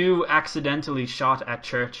 2 accidentally shot at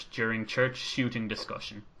church during church shooting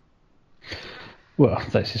discussion. Well,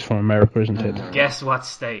 this is from America, isn't it? Guess what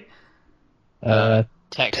state?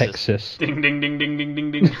 Texas. Ding ding ding ding ding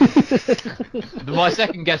ding ding. My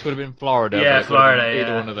second guess would have been Florida. Yeah, but it would have been Florida, Either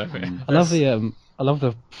yeah. one of them. I love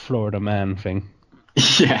the Florida man thing.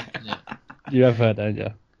 Yeah. You have heard that, yeah?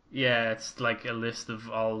 Yeah, it's like a list of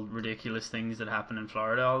all ridiculous things that happen in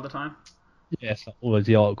Florida all the time. Yes, always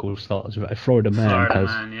the article starts with a Florida man Florida has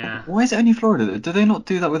man, yeah. Why is it only Florida? Do they not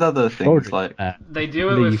do that with other things? Florida Like, man. They do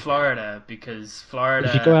it with Leave. Florida because Florida.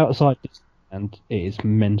 If you go outside and it is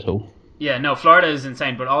mental. Yeah, no, Florida is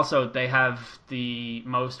insane, but also they have the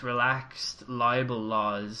most relaxed libel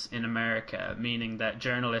laws in America, meaning that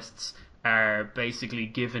journalists are basically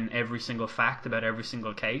given every single fact about every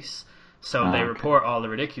single case, so they okay. report all the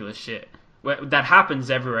ridiculous shit. Well, that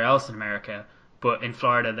happens everywhere else in America, but in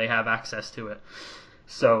Florida they have access to it.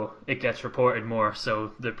 So it gets reported more,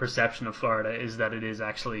 so the perception of Florida is that it is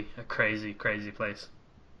actually a crazy, crazy place.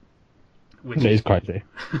 Which It is crazy.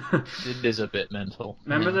 It is a bit mental.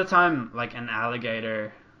 Remember the time like an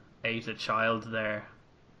alligator ate a child there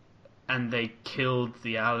and they killed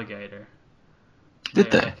the alligator?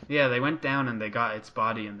 did they? Yeah, they went down and they got its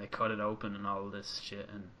body and they cut it open and all this shit,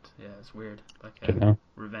 and yeah, it's weird. Like Don't know.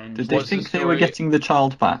 revenge. Did they What's the think they were story? getting the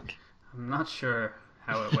child back? I'm not sure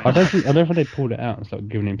how it went. I don't think they pulled it out and started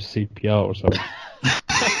giving him CPR or something.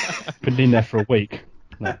 Been in there for a week.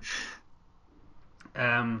 No.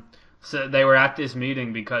 So they were at this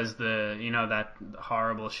meeting because that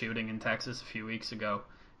horrible shooting in Texas a few weeks ago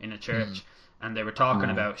in a church, and they were talking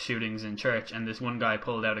about shootings in church, and this one guy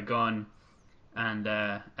pulled out a gun, and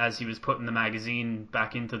as he was putting the magazine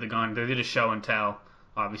back into the gun, they did a show and tell,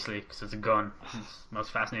 obviously, because it's a gun. It's the most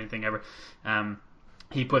fascinating thing ever.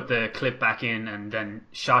 He put the clip back in and then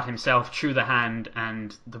shot himself through the hand,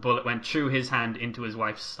 and the bullet went through his hand into his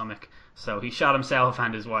wife's stomach. So he shot himself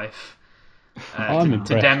and his wife I'm to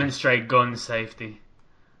impressed. demonstrate gun safety.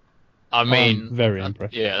 I mean, I'm very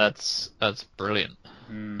impressed. Yeah, that's brilliant.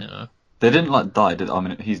 You know, They didn't die. I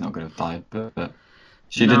mean, he's not going to have died, but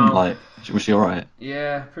she No. didn't Was she all right?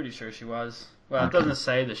 Yeah, pretty sure she was. Well, Okay. it doesn't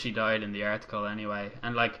say that she died in the article anyway.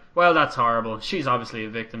 And well, that's horrible. She's obviously a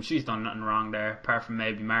victim. She's done nothing wrong there, apart from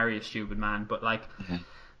maybe marry a stupid man. But Yeah.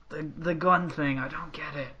 the gun thing, I don't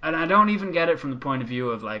get it. And I don't even get it from the point of view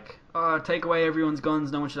of take away everyone's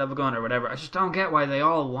guns, no one should have a gun or whatever. I just don't get why they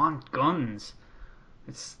all want guns.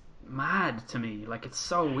 It's mad to me. It's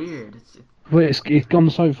so weird. Well, it's gone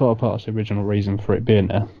so far past the original reason for it being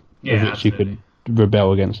there. Yeah, of which you absolutely. could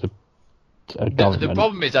rebel against a government. the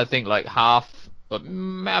problem is, I think half, but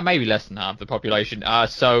maybe less than half the population are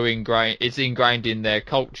so ingrained. It's ingrained in their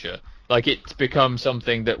culture. It's become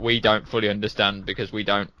something that we don't fully understand because we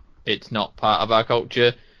don't. It's not part of our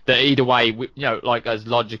culture. That either way, as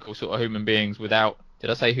logical sort of human beings without. Did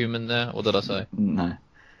I say human there, or did I say? No.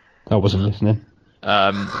 I wasn't listening.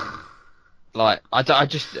 I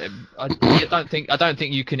don't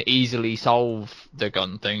think you can easily solve the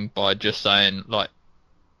gun thing by just saying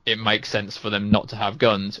it makes sense for them not to have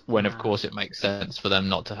guns when of course it makes sense for them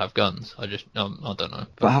not to have guns. I don't know.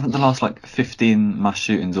 But haven't the last 15 mass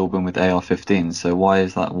shootings all been with AR-15s? So why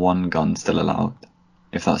is that one gun still allowed?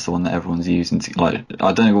 If that's the one that everyone's using, I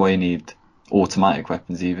don't know why you need automatic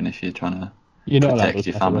weapons, even if you're trying to You're not allowed protect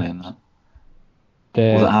your to family weapons. and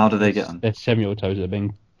that. Well, how do they get them? They're semi-autos that are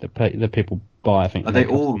being the people buy. I think. Are they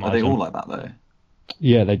all like that though?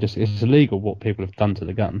 Yeah, it's illegal what people have done to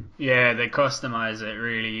the gun. Yeah, they customize it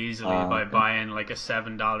really easily by okay. buying a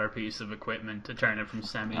 $7 piece of equipment to turn it from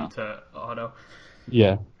semi to auto.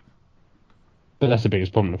 Yeah. But that's the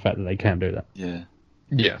biggest problem, the fact that they can do that. Yeah.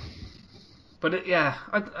 Yeah. But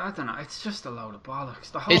I don't know. It's just a load of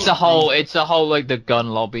bollocks. It's a whole the gun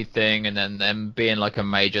lobby thing, and then them being a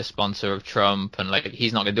major sponsor of Trump, and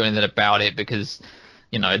he's not gonna do anything about it because,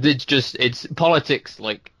 it's politics.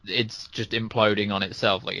 It's just imploding on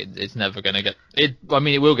itself. It's never gonna get it. I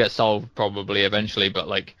mean, it will get solved probably eventually, but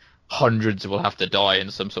hundreds will have to die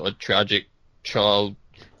in some sort of tragic child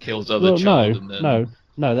kills other child. And then...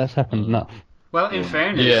 No, that's happened enough. Well, in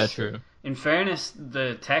fairness, Yeah, true. In fairness,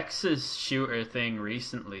 the Texas shooter thing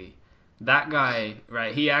recently, that guy,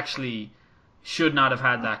 right, he actually should not have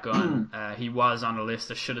had that gun. He was on a list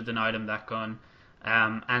that should have denied him that gun.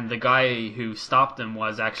 And the guy who stopped him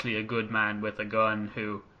was actually a good man with a gun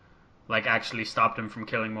who, actually stopped him from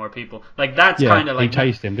killing more people. That's kind of he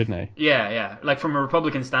chased him, didn't he? Yeah. From a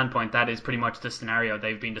Republican standpoint, that is pretty much the scenario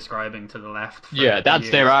they've been describing to the left. For that's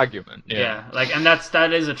years. their argument. Yeah, and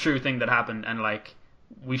that is a true thing that happened, and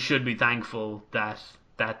we should be thankful that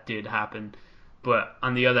that did happen. But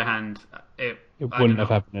on the other hand, it wouldn't have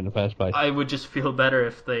happened in the first place. I would just feel better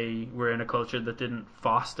if they were in a culture that didn't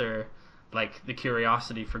foster the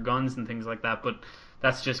curiosity for guns and things like that. But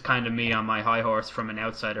that's just kind of me on my high horse from an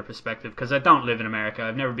outsider perspective, because I don't live in America.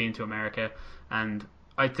 I've never been to America, and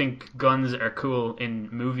I think guns are cool in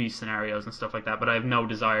movie scenarios and stuff like that, but I have no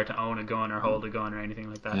desire to own a gun or hold a gun or anything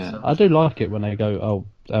like that. Yeah. So. I do like it when they go,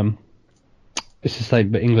 it's the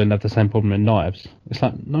same, but England have the same problem in knives. It's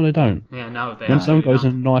like, no, they don't. Yeah, no, they When someone goes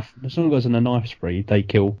absolutely on when someone goes on a knife spree, they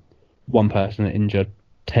kill one person and injure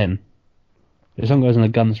 10. If someone goes on a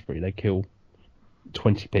gun spree, they kill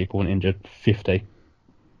 20 people and injure 50.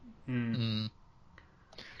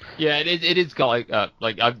 Yeah, it is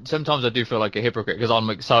sometimes I do feel like a hypocrite, because I'm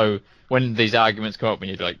like, so when these arguments come up when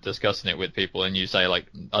you're like discussing it with people and you say like,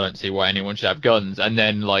 I don't see why anyone should have guns, and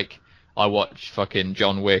then like I watch fucking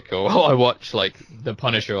John Wick or I watch like The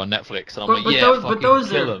Punisher on Netflix, and I'm those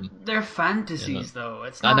kill are them. they're fantasies, You know? though.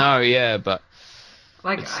 It's I not, know, yeah, but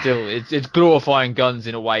like it's still it's glorifying guns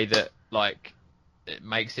in a way that like it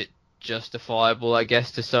makes it justifiable, I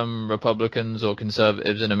guess, to some Republicans or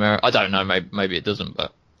conservatives in America. I don't know, maybe it doesn't,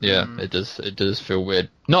 but yeah, it does feel weird.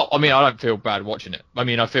 I don't feel bad watching it. I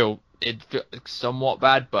mean, I feel somewhat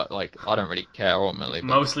bad, but like I don't really care ultimately. But...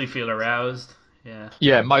 mostly feel aroused. Yeah.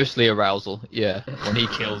 Yeah, mostly arousal. Yeah, when he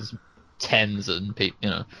kills tens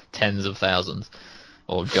of thousands,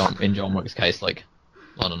 or in John Wick's case, like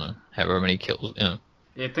I don't know, however many kills. I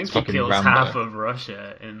think he fucking kills Rambo. half of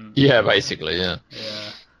Russia in. Yeah, basically, yeah. Yeah.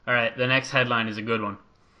 All right. The next headline is a good one.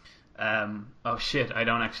 Oh shit! I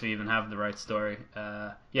don't actually even have the right story.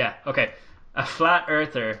 Yeah. Okay. A flat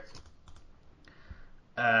earther.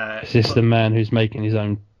 Is this the man who's making his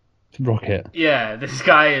own rocket? Yeah, this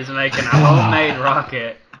guy is making a homemade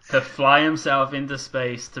rocket to fly himself into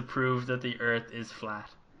space to prove that the Earth is flat.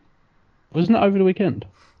 Wasn't it over the weekend?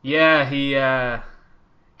 Yeah, he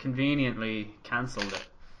conveniently cancelled it.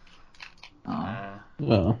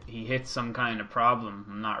 Well, He hit some kind of problem.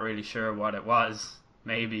 I'm not really sure what it was.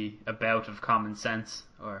 Maybe a bout of common sense,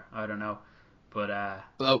 or I don't know. But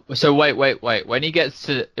so wait. When he gets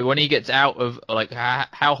out of like,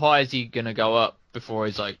 how high is he gonna go up before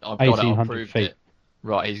he's like, I've got it, I've 1,800 proved feet. it.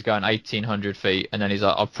 Right, he's going 1,800 feet, and then he's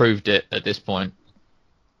like, I've proved it at this point.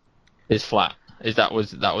 It's flat. That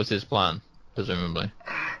was his plan, presumably.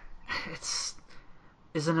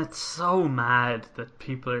 isn't it so mad that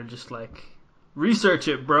people are just like, research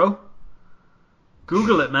it, bro.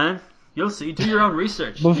 Google it, man. You'll see. Do your own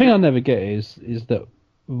research. well, the thing I never get is that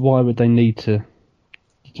why would they need to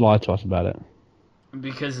lie to us about it?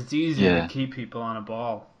 Because it's easier Yeah. to keep people on a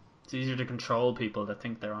ball. It's easier to control people that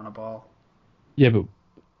think they're on a ball. Yeah, but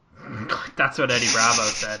That's what Eddie Bravo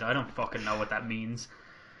said. I don't fucking know what that means.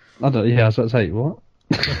 I don't. Yeah, I was about to say what.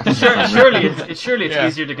 Surely it's Yeah.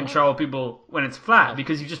 easier to control people when it's flat,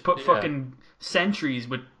 because you just put fucking sentries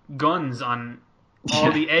with guns on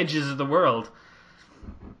all the edges of the world.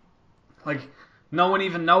 Like, no one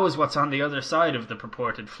even knows what's on the other side of the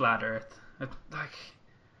purported flat Earth.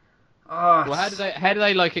 Well, how do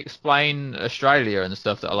they like explain Australia and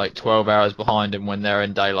stuff that are like 12 hours behind, and when they're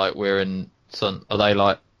in daylight, we're in sun? Are they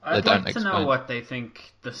like? They I'd don't like to explain. know what they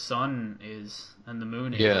think the sun is and the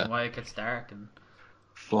moon is, Yeah. and why it gets dark, and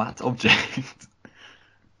Flat object.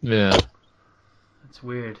 Yeah. it's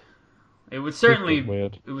weird. It would certainly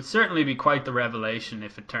Weird. it would certainly be quite the revelation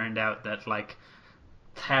if it turned out that like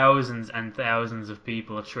thousands and thousands of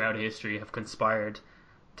people throughout history have conspired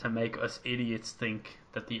to make us idiots think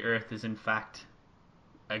that the Earth is in fact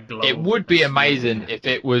a globe. It would be amazing if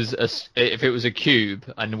it was a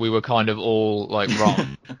cube and we were kind of all like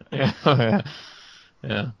wrong. Yeah.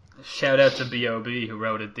 Yeah. Shout out to B.O.B. who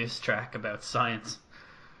wrote a diss track about science.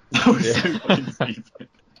 That was so fucking stupid.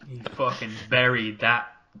 He fucking buried that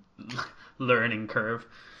learning curve.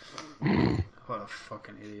 What a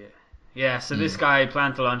fucking idiot. Yeah, so this guy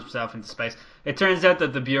planned to launch himself into space. It turns out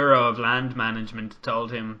that the Bureau of Land Management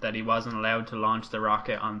told him that he wasn't allowed to launch the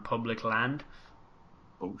rocket on public land.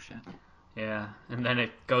 Bullshit. Yeah, and then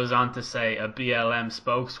it goes on to say a BLM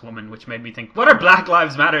spokeswoman, which made me think, what are Black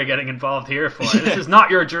Lives Matter getting involved here for? This is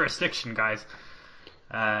not your jurisdiction, guys.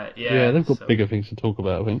 Yeah, they've got so- bigger things to talk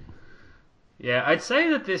about, I think. Yeah, I'd say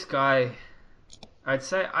that this guy... I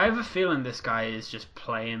have a feeling this guy is just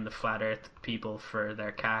playing the flat earth people for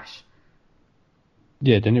their cash.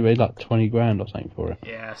 Yeah, didn't he pay like 20 grand or something for it?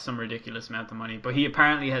 Yeah, some ridiculous amount of money. But he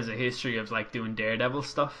apparently has a history of like doing Daredevil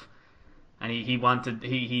stuff. And he idolized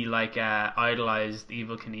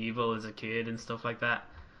Evel Knievel as a kid and stuff like that.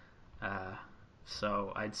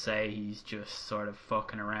 So I'd say he's just sort of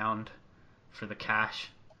fucking around for the cash.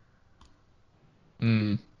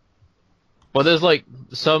 Well, there's like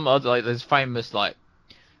some other like there's famous like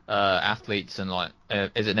athletes and like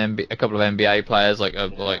is it a couple of NBA players like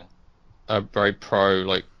are very pro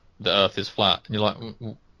like the Earth is flat, and you're like,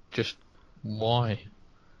 just why?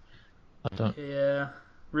 I don't. Yeah.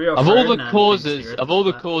 Rio Of all the Ferdinand thinks causes, Earth of is all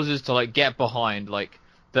the flat. causes to like get behind, like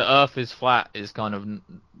the Earth is flat is kind of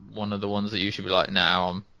one of the ones that you should be like,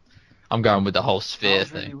 now I'm going with the whole That sphere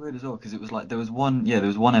was really thing. weird as well, because it was like there was one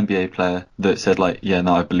NBA player that said like, yeah,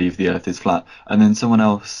 no, I believe the Earth is flat, and then someone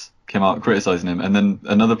else came out criticizing him, and then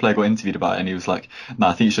another player got interviewed about it, and he was like, no,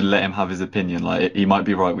 I think you should let him have his opinion. Like he might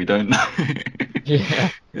be right, we don't know. Yeah,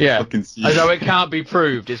 It's yeah. fucking stupid. Although it can't be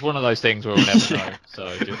proved, it's one of those things where we'll never Yeah. know. So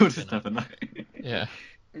We'll just, just never know. yeah.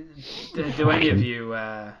 Do any of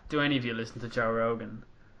you listen to Joe Rogan?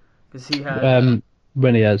 Because he had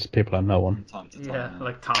When he has people I know on. Time to time. yeah,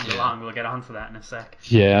 like Tom Yeah. DeLonge. We'll get onto that in a sec.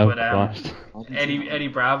 Yeah, But, Christ. Eddie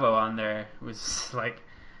Bravo on there was like,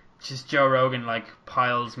 just Joe Rogan like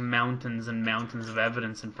piles mountains and mountains of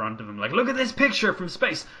evidence in front of him. Like, look at this picture from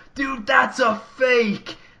space, dude. That's a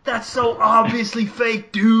fake. That's so obviously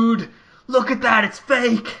fake, dude. Look at that. It's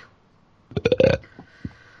fake.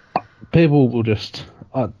 People will just.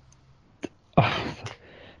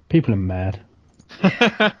 People are mad.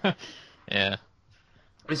 Yeah.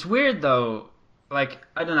 It's weird though. Like,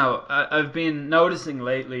 I don't know. I've been noticing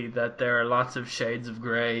lately that there are lots of shades of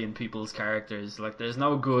grey in people's characters. Like, there's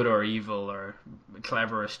no good or evil or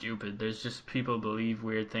clever or stupid. There's just people believe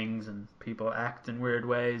weird things and people act in weird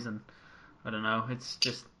ways, and I don't know. It's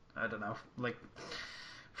just, I don't know. Like,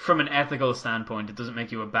 from an ethical standpoint, it doesn't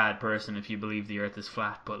make you a bad person if you believe the Earth is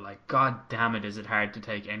flat. But like, god damn it, is it hard to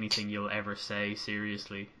take anything you'll ever say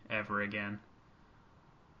seriously ever again.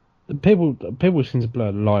 People seem to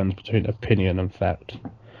blur the lines between opinion and fact.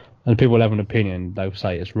 And people have an opinion, they'll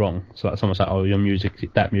say it's wrong. So like someone's like, "Oh,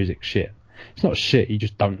 that music's shit." It's not shit. You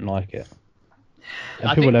just don't like it. And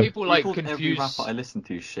I think have- people like called every confuse. rapper I listen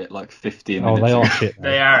to shit like 15 Oh, minutes they ago. are shit.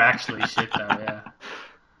 They are actually shit though, yeah.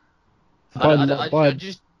 I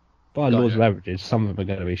just By Go laws on, of averages, some of them are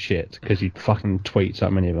going to be shit because you fucking tweet so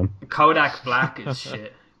many of them. Kodak Black is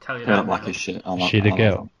shit. Tell you Kodak that. Black much. is shit. She the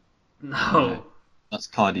girl. No. That's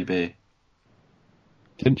Cardi B.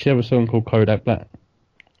 Didn't she have a song called Kodak Black?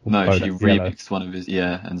 Or No, she Kodak Yellow? remixed one of his,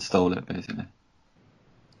 and stole it basically.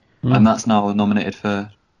 Mm. And that's now nominated for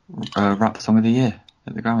Rap Song of the Year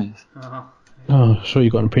at the Grammys. Oh. Oh, sure you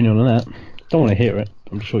got an opinion on that. Don't want to hear it.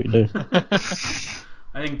 I'm sure you do.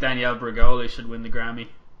 I think Danielle Bregoli should win the Grammy.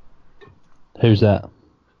 Who's that?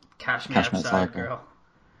 Cash Me Cash Me Outside Outside, Girl.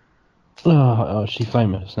 Oh, she's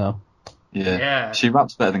famous now. Yeah. She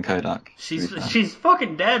raps better than Kodak. to She's be fair. she's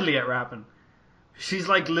fucking deadly at rapping. She's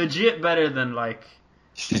like legit better than like,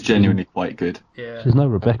 She's genuinely quite good. yeah. She's no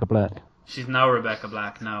Rebecca Black. She's no Rebecca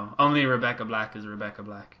Black, no. Only Rebecca Black is Rebecca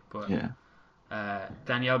Black. But Yeah.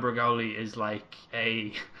 Danielle Bregoli is like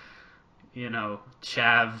a,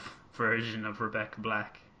 chav version of Rebecca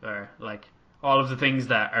Black. Or like all of the things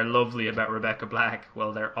that are lovely about Rebecca Black,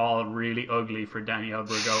 well, they're all really ugly for Danielle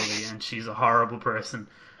Bregoli, and she's a horrible person.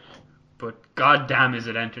 But goddamn, is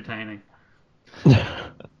it entertaining.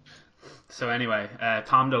 So anyway,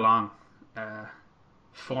 Tom DeLonge,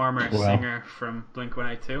 former Wow. singer from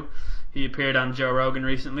Blink-182, he appeared on Joe Rogan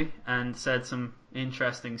recently and said some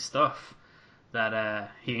interesting stuff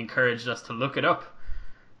that he encouraged us to look it up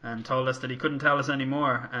and told us that he couldn't tell us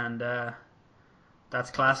anymore, and that's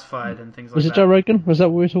classified and things like Was that. it Joe Rogan? Was that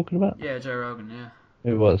what we were talking about? Yeah, Joe Rogan, yeah.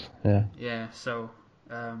 It was, yeah. Yeah, so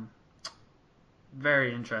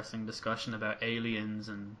very interesting discussion about aliens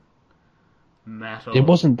and metal. It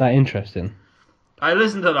wasn't that interesting. I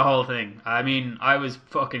listened to the whole thing. I mean, I was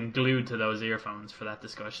fucking glued to those earphones for that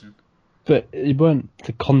discussion. But it weren't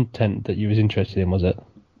the content that you was interested in, was it?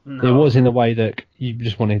 No. It was in the way that you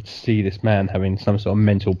just wanted to see this man having some sort of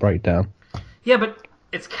mental breakdown. Yeah, but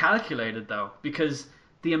it's calculated though, because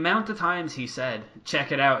the amount of times he said,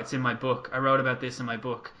 "Check it out, it's in my book. I wrote about this in my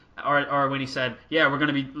book," or when he said, "Yeah, we're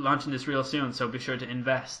going to be launching this real soon, so be sure to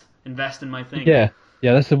invest in my thing." Yeah,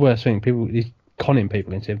 that's the worst thing. He's conning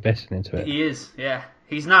people into investing into it, He is. Yeah,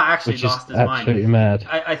 he's not actually which lost is his absolutely mind.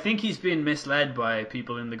 mad. I think he's been misled by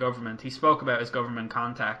people in the government. He spoke about his government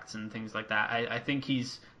contacts and things like that. I think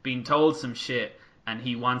he's been told some shit, and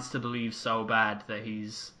he wants to believe so bad that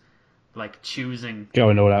he's like choosing.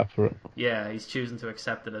 Going all out for it. Yeah, he's choosing to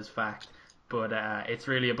accept it as fact. But it's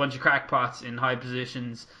really a bunch of crackpots in high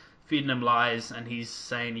positions feeding him lies, and he's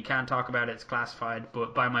saying he can't talk about it, it's classified,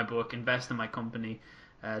 but buy my book, invest in my company,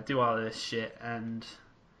 do all this shit, and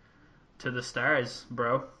to the stars,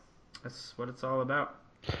 bro. That's what it's all about.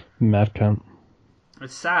 Mad cunt.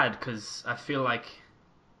 It's sad because I feel like,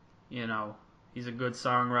 he's a good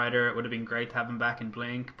songwriter. It would have been great to have him back in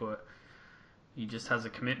Blink, but he just has a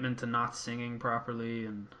commitment to not singing properly,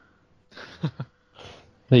 and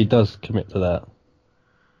He does commit to that.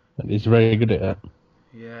 And he's very good at it.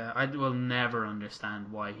 Yeah, I will never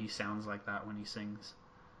understand why he sounds like that when he sings.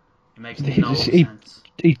 It makes He no just- he- sense.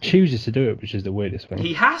 He chooses to do it, which is the weirdest thing.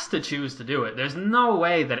 He has to choose to do it. There's no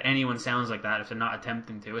way that anyone sounds like that if they're not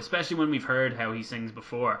attempting to, especially when we've heard how he sings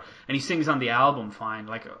before. And he sings on the album fine.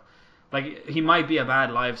 Like he might be a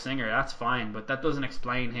bad live singer, that's fine, but that doesn't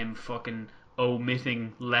explain him fucking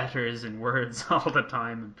omitting letters and words all the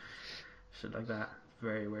time and shit like that.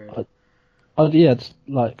 Very weird. Yeah, it's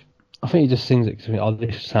like, I think he just sings it because oh,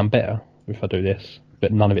 this sound better if I do this,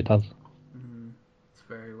 but none of it does. It's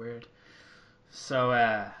very weird. So,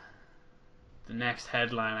 the next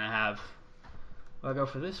headline I have, will I go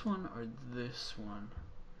for this one or this one?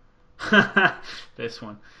 This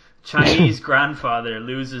one. Chinese grandfather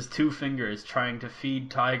loses 2 fingers trying to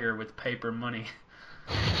feed tiger with paper money.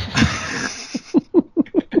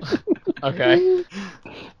 Okay.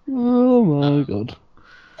 Oh my god.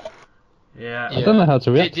 Yeah. I don't know how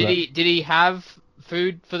to react to that. Did he have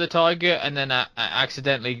food for the tiger and then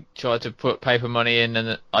accidentally tried to put paper money in?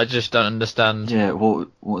 And I just don't understand. Yeah, what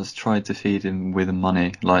was tried to feed him with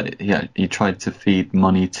money? Like, yeah, he tried to feed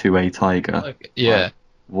money to a tiger. Like, yeah.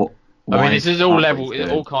 What? I mean, why this is that all what level, he's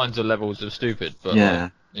doing? all kinds of levels of stupid. But Yeah.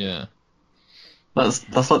 like, yeah.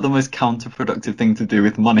 That's like the most counterproductive thing to do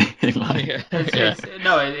with money. Like, Yeah.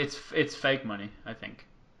 It's fake money, I think.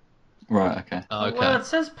 right, okay. Okay. Well, it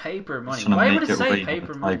says paper money. Just trying to Why make would it it say rain on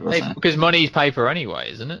paper the money? tiger or something. Because money's paper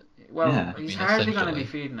anyway, isn't it? Well, Yeah. he's I mean, hardly going to be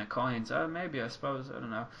essentially. feeding it coins. Maybe, I suppose. I don't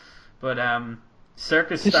know. But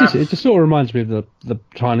circus It's staff. just, it just sort of reminds me of the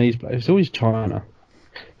Chinese bloke. It's always China.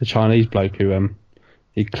 The Chinese bloke who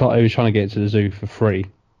he was trying to get into the zoo for free,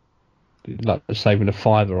 like saving a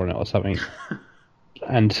 $5 on it or something.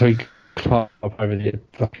 And so he climbed up over the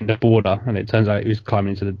fucking border, and it turns out he was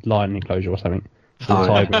climbing into the lion enclosure or something, or the Oh, yeah.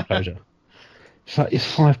 tiger enclosure. It's like, it's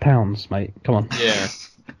 £5, mate. Come on. Yeah.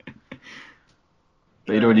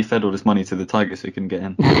 But he'd already fed all this money to the tiger so he couldn't get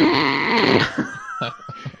in.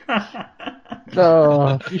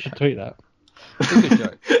 Oh, you should tweet that. Good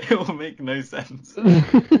joke. It will make no sense.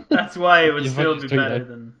 That's why it would You've still got be to tweet better that.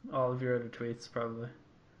 than all of your other tweets, probably.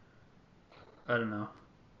 I don't know.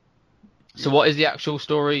 So what is the actual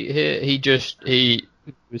story here? He It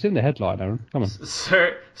was in the headline, Aaron. Come on.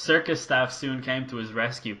 Circus staff soon came to his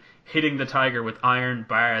rescue, hitting the tiger with iron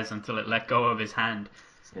bars until it let go of his hand.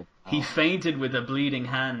 He fainted with a bleeding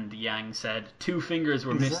hand, Yang said. 2 fingers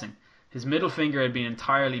were missing. His middle finger had been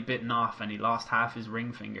entirely bitten off and he lost half his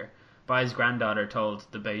ring finger. By his granddaughter told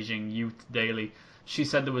the Beijing Youth Daily. She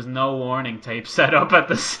said there was no warning tape set up at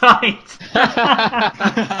the site.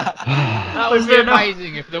 That would Was be there no-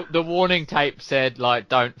 amazing if the warning tape said like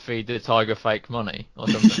 "Don't feed the tiger fake money" or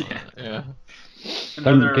something. Like that. Yeah. Don't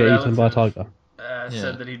Another get eaten by a relative, tiger. Yeah.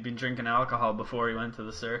 said that he'd been drinking alcohol before he went to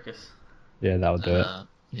the circus. Yeah, that would do it.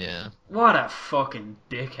 Yeah. What a fucking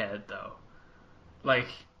dickhead, though. Like,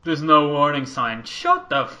 there's no warning sign. Shut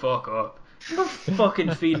the fuck up. You're not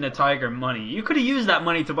fucking feeding a tiger money. You could have used that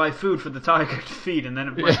money to buy food for the tiger to feed, and then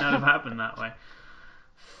it might not have happened that way.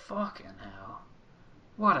 Fucking hell.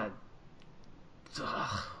 What a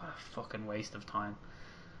fucking waste of time.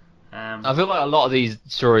 I feel like a lot of these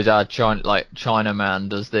stories are China man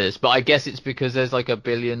does this, but I guess it's because there's like 1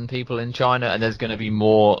 billion people in China, and there's going to be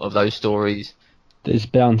more of those stories. There's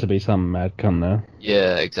bound to be some mad cunt there.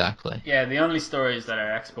 Yeah, exactly. Yeah, the only stories that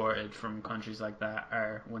are exported from countries like that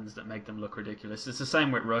are ones that make them look ridiculous. It's the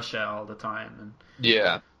same with Russia all the time, and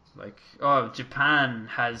Yeah. like, oh, Japan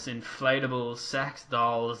has inflatable sex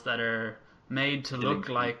dolls that are made to look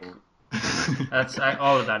like.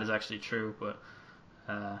 All of that is actually true, but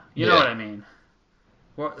you know Yeah. what I mean.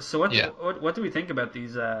 What Yeah. what do we think about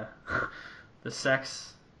these the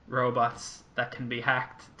sex robots that can be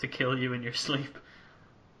hacked to kill you in your sleep?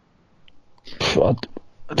 God.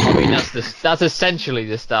 I mean, that's essentially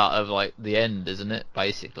the start of like the end, isn't it?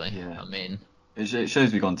 Basically. Yeah. I mean. It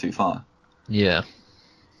shows we've gone too far. Yeah.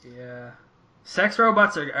 Yeah, sex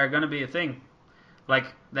robots are going to be a thing. Like,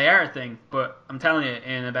 they are a thing, but I'm telling you,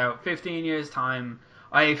 in about 15 years' time,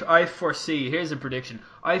 I foresee, here's a prediction,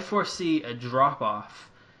 I foresee a drop-off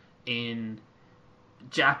in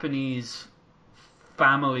Japanese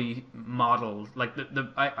family model. Like,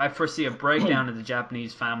 I foresee a breakdown of the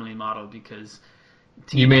Japanese family model because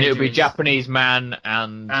You mean it would be teenagers Japanese man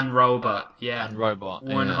and robot, yeah. and robot?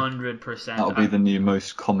 Yeah. 100%. That'll be the new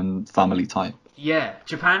most common family type. Yeah,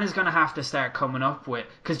 Japan is going to have to start coming up with...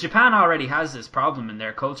 Because Japan already has this problem in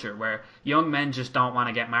their culture where young men just don't want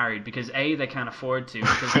to get married because A, they can't afford to.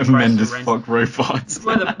 Because the price Men of just rent... fuck robots.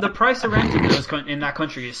 Well, the price of rent in that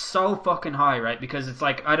country is so fucking high, right? Because it's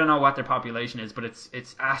like, I don't know what their population is, but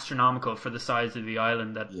it's astronomical for the size of the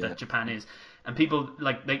island that Japan is. and people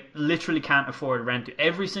like they literally can't afford rent.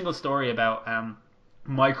 Every single story about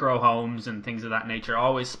micro homes and things of that nature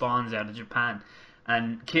always spawns out of Japan.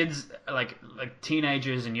 And kids, like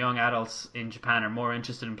teenagers and young adults in Japan, are more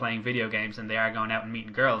interested in playing video games than they are going out and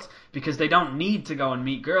meeting girls, because they don't need to go and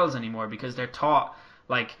meet girls anymore, because they're taught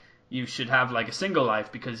like you should have like a single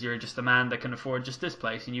life because you're just a man that can afford just this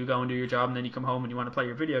place, and you go and do your job and then you come home and you want to play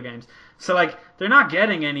your video games. So like they're not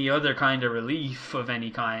getting any other kind of relief of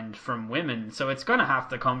any kind from women, so it's gonna have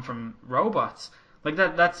to come from robots. Like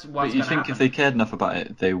that's what's But you gonna think happen. if they cared enough about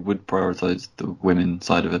it, they would prioritize the women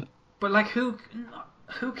side of it? But like, who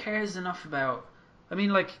cares enough about? I mean,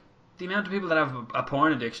 like the amount of people that have a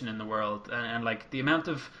porn addiction in the world, and like the amount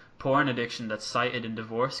of porn addiction that's cited in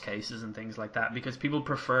divorce cases and things like that, because people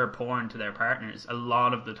prefer porn to their partners a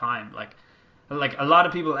lot of the time. Like a lot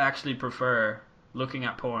of people actually prefer looking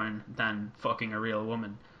at porn than fucking a real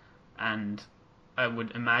woman, and I would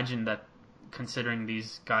imagine that, considering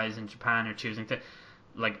these guys in Japan are choosing to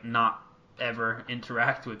like not ever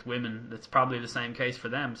interact with women, that's probably the same case for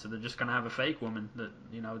them. So they're just gonna have a fake woman that,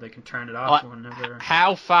 you know, they can turn it off whenever.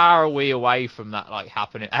 How far are we away from that like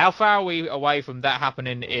happening? How far are we away from that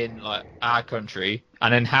happening in like our country?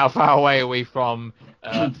 And then how far away are we from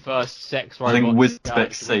first sex robots? I think charged Wizbec's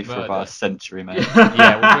with safe for murder? about a century, mate.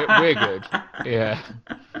 Yeah, well, we're good. Yeah.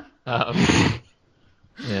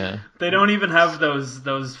 Yeah. They don't even have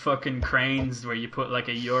those fucking cranes where you put like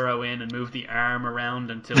a euro in and move the arm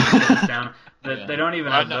around until it goes down. They don't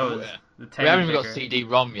even have know, those. The We haven't even got kicker.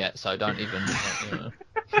 CD-ROM yet, so don't even.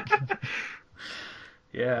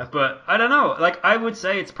 Yeah, but I don't know. Like, I would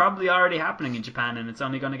say it's probably already happening in Japan, and it's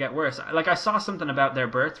only going to get worse. Like, I saw something about their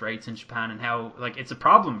birth rates in Japan and how, like, it's a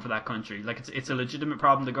problem for that country. Like, it's a legitimate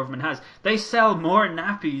problem the government has. They sell more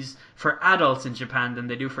nappies for adults in Japan than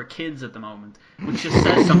they do for kids at the moment, which just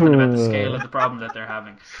says something about the scale of the problem that they're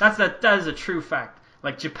having. That is a true fact.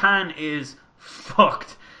 Like, Japan is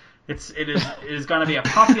fucked. It is going to be a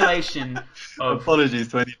population of... Apologies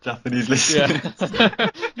to any Japanese listeners.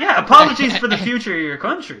 Yeah, apologies for the future of your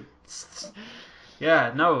country.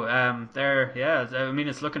 Yeah, no, I mean,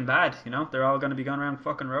 it's looking bad, you know? They're all going to be going around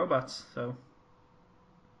fucking robots, so...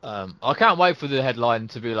 I can't wait for the headline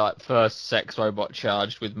to be like, first sex robot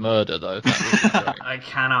charged with murder, though. That would be great. I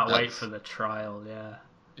cannot wait for the trial, yeah.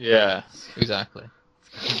 Yeah, exactly.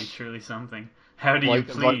 It's going to be truly something. How do you Like,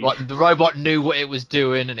 plead? the robot knew what it was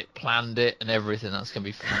doing and it planned it and everything. That's gonna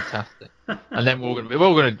be fantastic. And then we're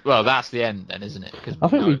gonna. Well, that's the end then, isn't it? 'Cause I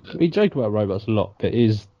think know we joke about robots a lot, but it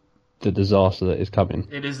is the disaster that is coming.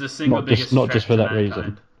 It is the single Not just- biggest not just threat for to that mankind.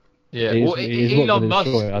 reason. Yeah, It is- well, it is what Elon will Musk.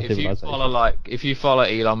 destroy our If you civilization. if you follow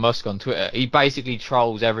Elon Musk on Twitter, he basically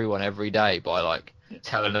trolls everyone every day by like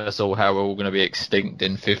telling us all how we're all gonna be extinct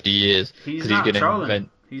in 50 years. He's 'cause not gonna trolling. invent.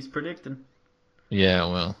 He's predicting. Yeah,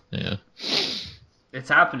 well, yeah, It's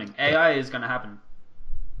happening. AI is going to happen.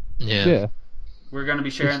 Yeah. We're going to be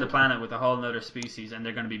sharing the planet with a whole nother species, and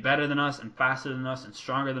they're going to be better than us, and faster than us, and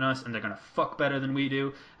stronger than us, and they're going to fuck better than we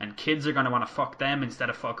do, and kids are going to want to fuck them instead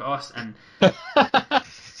of fuck us, and...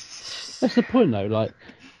 That's the point, though. Like,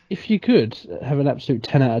 if you could have an absolute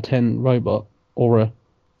 10 out of 10 robot or a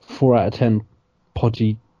 4 out of 10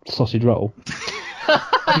 podgy sausage roll,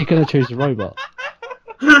 you're going to choose a robot.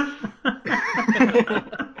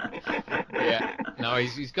 yeah. No,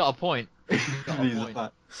 he's got a point. He's got a These are point.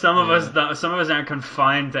 facts. Some of us aren't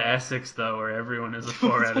confined to Essex though, where everyone is a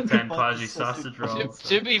 4 out of 10 podgy sausage roll.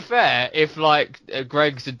 To be fair, if like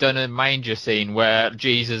Greg's had done a manger scene where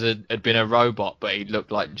Jesus had been a robot but he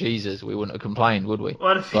looked like Jesus, we wouldn't have complained, would we?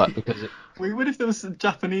 What if? But because Wait, what if there was some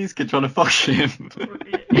Japanese kid trying to fuck him?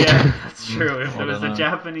 Yeah, that's true. If there was don't a know.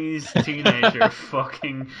 Japanese teenager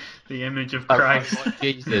fucking the image of Christ, like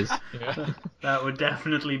Jesus. Yeah. that would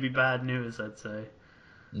definitely be bad news. I'd say.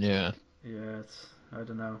 Yeah. Yeah, I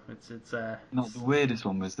don't know. It's No, the weirdest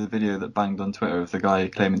one was the video that banged on Twitter of the guy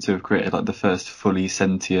claiming to have created like the first fully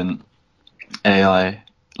sentient AI,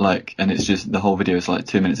 like, and it's just the whole video is like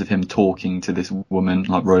 2 minutes of him talking to this woman,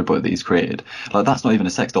 like robot that he's created. Like that's not even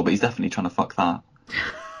a sex doll, but he's definitely trying to fuck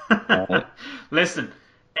that. Listen,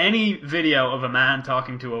 any video of a man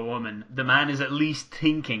talking to a woman, the man is at least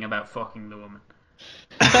thinking about fucking the woman.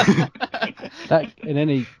 That in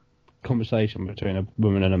any conversation between a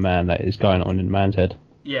woman and a man that is going on in a man's head.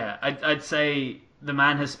 Yeah, I'd say the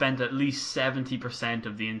man has spent at least 70%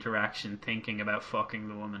 of the interaction thinking about fucking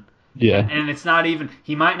the woman. Yeah. And it's not even,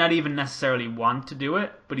 he might not even necessarily want to do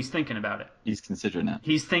it, but he's thinking about it. He's considering it.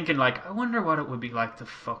 He's thinking like, I wonder what it would be like to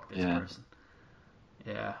fuck this Yeah. person.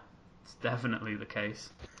 Yeah, it's definitely the case.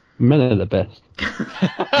 Men are the best.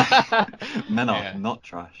 Men are Yeah. not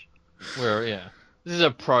trash. We're yeah. This is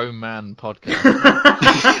a pro man podcast.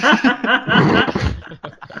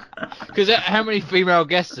 Because how many female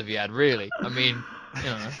guests have you had, really? I mean, you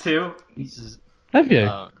know. 2. This is, Have you?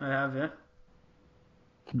 I have, yeah.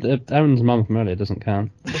 Aaron's mum from earlier doesn't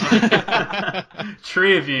count.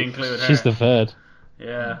 3 if you include her. She's the third.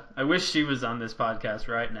 Yeah, I wish she was on this podcast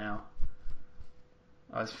right now.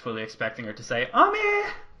 I was fully expecting her to say, "Ami."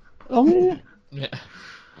 Oh yeah. yeah.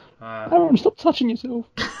 Aaron, stop touching yourself.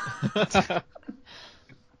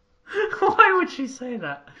 Why would she say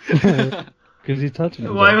that? Because he's touching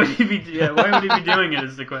himself. Why would he be? Yeah, why would he be doing it?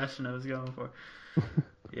 Is the question I was going for.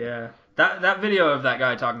 Yeah, that video of that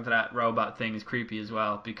guy talking to that robot thing is creepy as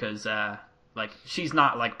well because like she's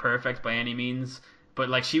not like perfect by any means, but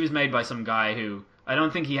like she was made by some guy who I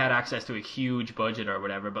don't think he had access to a huge budget or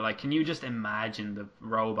whatever. But like, can you just imagine the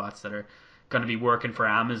robots that are going to be working for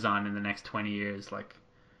Amazon in the next 20 years? Like,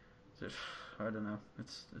 I don't know.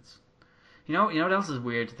 It's you know what else is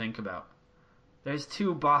weird to think about? There's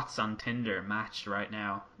 2 bots on Tinder matched right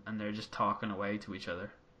now, and they're just talking away to each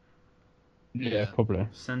other, Yeah, probably.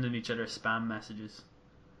 sending each other spam messages.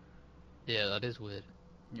 Yeah, that is weird.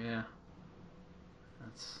 Yeah.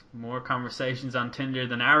 That's more conversations on Tinder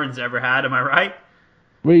than Aaron's ever had, am I right?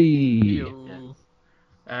 Wee.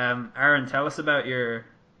 Aaron, tell us about your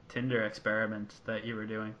Tinder experiment that you were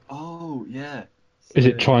doing. Oh, yeah. Is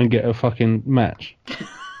it try and get a fucking match?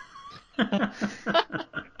 No,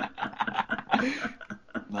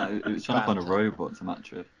 it was trying to find a robot to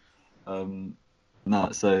match with.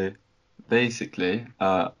 No, so basically,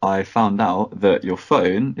 I found out that your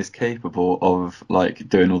phone is capable of like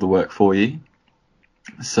doing all the work for you.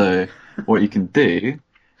 So what you can do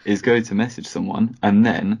is go to message someone, and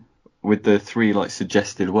then with the 3 like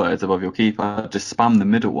suggested words above your keypad, just spam the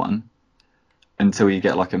middle one until you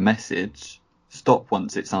get like a message. Stop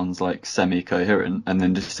once it sounds like semi-coherent, and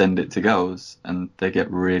then just send it to girls, and they get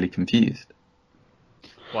really confused.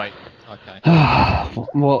 Wait, okay.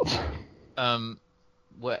 What?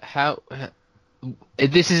 How?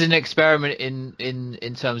 This is an experiment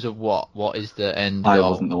in terms of what? What is the end I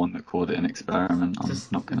goal? wasn't the one that called it an experiment. I'm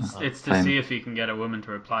not gonna. It's to claim see it. if he can get a woman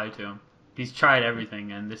to reply to him. He's tried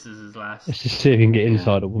everything, and this is his last. Let's just see if we can get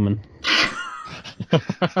inside a woman.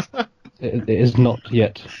 It is not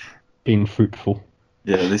yet been fruitful.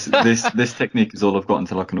 Yeah, this technique is all I've got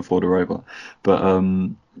until I can afford a robot. But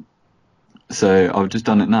so I've just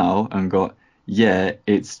done it now and got, yeah,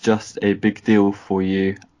 it's just a big deal for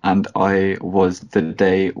you. And I was the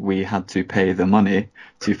day we had to pay the money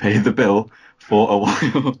to pay the bill for a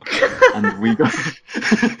while, and we got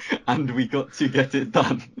to get it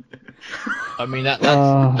done. I mean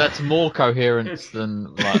that's more coherent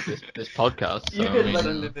than like this podcast. So, You I get mean,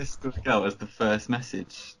 letting this stuff out as the first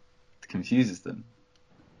message confuses them.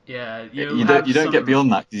 Yeah, You don't get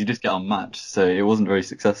beyond that because you just get unmatched. So it wasn't very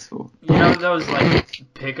successful. You know those like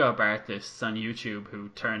pickup artists on YouTube who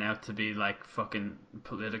turn out to be like fucking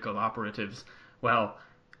political operatives? Well,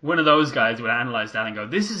 one of those guys would analyze that and go,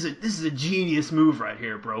 "This is a genius move right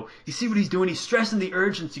here, bro. You see what he's doing? He's stressing the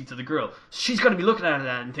urgency to the girl. She's got to be looking at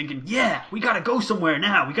that and thinking, yeah, we got to go somewhere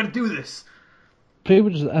now. We got to do this." People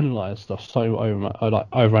just analyse stuff so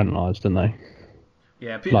overanalyzed, don't they?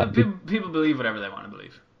 Yeah, people believe whatever they want to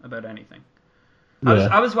believe about anything.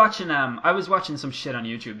 I was watching some shit on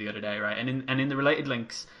YouTube the other day, right? And in the related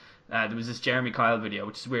links, there was this Jeremy Kyle video,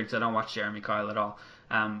 which is weird because I don't watch Jeremy Kyle at all.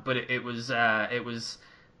 But it was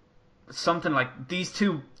something like these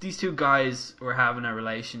two guys were having a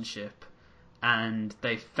relationship, and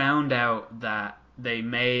they found out that they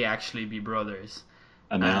may actually be brothers.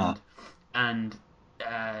 And they are. And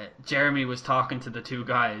Jeremy was talking to the 2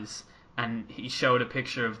 guys, and he showed a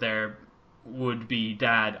picture of their would-be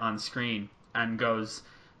dad on screen and goes,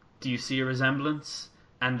 "Do you see a resemblance?"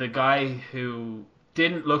 And the guy who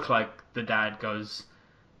didn't look like the dad goes,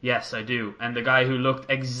 "Yes, I do." And the guy who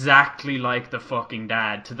looked exactly like the fucking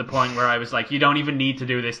dad, to the point where I was like, "You don't even need to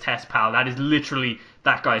do this test, pal. That is literally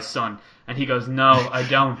that guy's son." And he goes, "No, I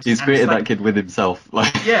don't." He's And created it's like, that kid with himself.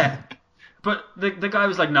 Like, yeah. But the guy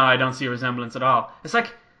was like, "No, I don't see a resemblance at all." It's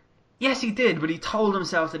like, yes, he did, but he told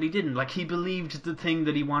himself that he didn't. Like, he believed the thing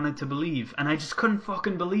that he wanted to believe. And I just couldn't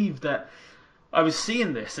fucking believe that I was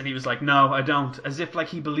seeing this. And he was like, "No, I don't." As if, like,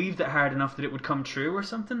 he believed it hard enough that it would come true or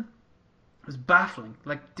something. It was baffling.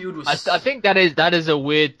 Like, dude was... I think that is a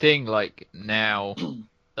weird thing, like, now,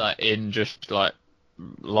 like, in just, like,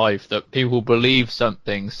 life, that people believe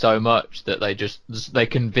something so much that they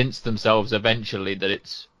convince themselves eventually that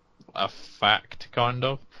it's a fact, kind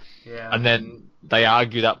of. Yeah. And then they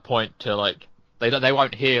argue that point to, like, they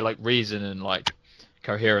won't hear, like, reason and, like,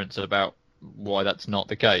 coherence about why that's not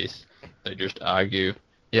the case. They just argue,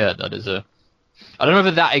 yeah, that is a I don't know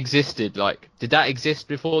whether that existed. Like, did that exist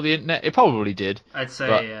before the internet? It probably did. I'd say,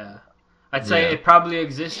 But- I'd say yeah. it probably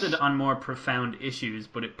existed on more profound issues,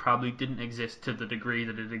 but it probably didn't exist to the degree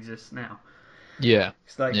that it exists now. Yeah.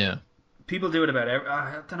 It's like Yeah. people do it about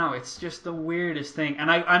I don't know. It's just the weirdest thing, and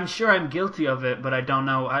I'm sure I'm guilty of it, but I don't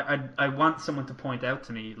know. I want someone to point out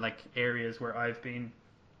to me like areas where I've been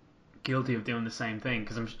guilty of doing the same thing,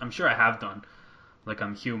 because I'm sure I have done. Like,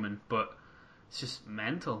 I'm human, but it's just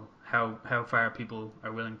mental how far people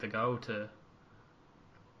are willing to go to.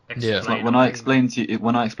 Yeah. It's like when I explain to you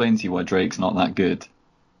why Drake's not that good,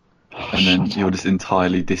 and then you're just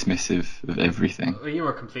entirely dismissive of everything. Well, you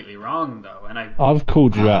were completely wrong though, and I've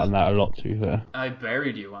called you out on that a lot, to be fair. I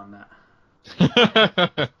buried you on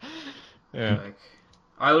that. Yeah. Like,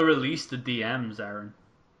 I'll release the DMs, Aaron.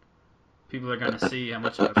 People are going to see how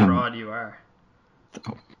much of a fraud you are.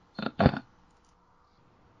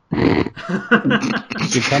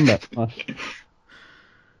 Good comeback. Nice.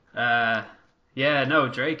 Yeah, no,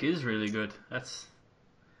 Drake is really good. I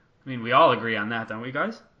mean, we all agree on that, don't we,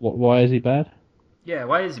 guys? Why is he bad? Yeah,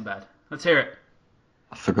 why is he bad? Let's hear it.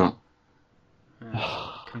 I forgot.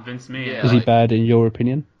 Convince me. Yeah. Is he Like- bad in your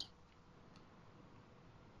opinion?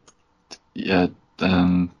 Yeah,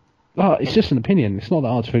 Oh, it's just an opinion. It's not that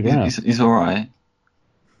hard to figure out. he's alright.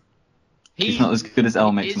 He's not as good as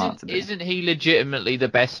El makes him out to be. Isn't he legitimately the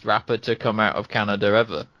best rapper to come out of Canada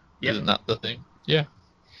ever? Yep. Isn't that the thing? Yeah.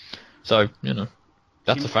 So,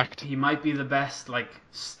 that's He- a fact. He might be the best, like,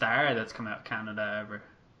 star that's come out of Canada ever.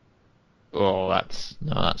 Oh, that's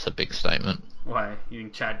a big statement. Why? You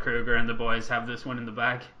think Chad Kruger and the boys have this one in the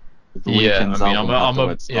bag? The Yeah, I Weeknd's mean, album had the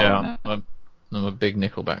word star on it. I'm a big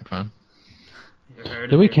Nickelback fan. You heard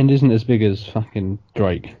The of it? Weeknd isn't as big as fucking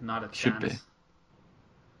Drake. Not a Should chance. be.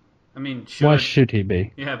 I mean, Why should he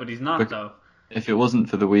be? Yeah, but he's not, Bec- though. If it wasn't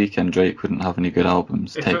for The Weeknd, Drake wouldn't have any good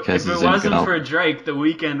albums. If Take it Care's a good wasn't for album. Drake, The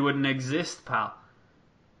Weeknd wouldn't exist, pal.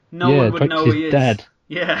 No Yeah, one would Drake's know his he is. dad.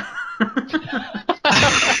 Yeah.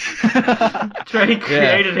 Drake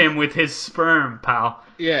created him with his sperm, pal.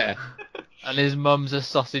 Yeah. And his mum's a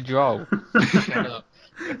sausage roll. Shut up.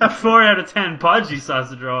 A 4 out of 10 podgy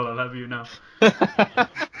sausage roll, I'll have you know.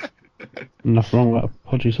 Nothing wrong with a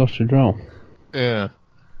podgy sausage roll. Yeah.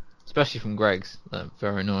 Especially from Greg's. They're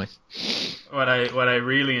very nice. What I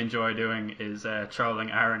really enjoy doing is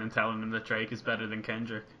trolling Aaron and telling him that Drake is better than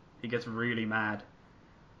Kendrick. He gets really mad.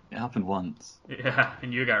 It happened once. Yeah,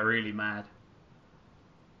 and you got really mad.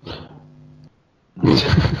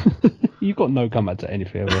 You've got no comeback to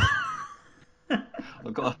anything ever.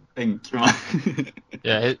 I've got to think. Right?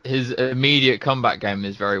 Yeah, his immediate comeback game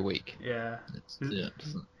is very weak. Yeah. Yeah, it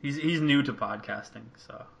doesn't- He's new to podcasting,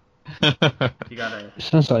 so you gotta. It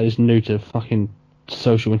sounds like he's new to fucking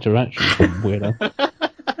social interaction. Weirdo.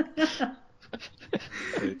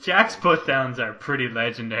 Jack's put downs are pretty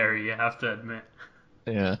legendary, you have to admit.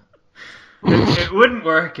 yeah. It wouldn't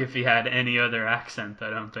work if he had any other accent, I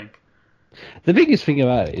don't think. The biggest thing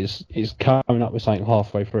about it is coming up with something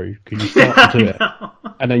halfway through. Because you start to do it, No.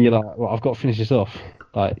 and then you're like, well, I've got to finish this off.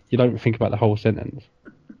 Like, you don't think about the whole sentence.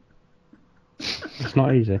 It's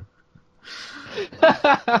not easy.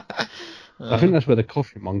 I think that's where the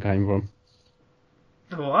coffin one came from.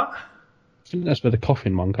 What? I think that's where the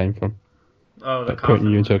coffin one came from. Oh, the Like putting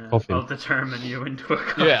coffin you into a one, yeah. coffin. I'll determine you into a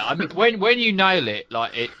coffin. Yeah, I mean, when you nail it,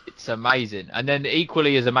 like it's amazing, and then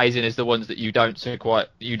equally as amazing is the ones that you don't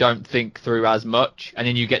think through as much, and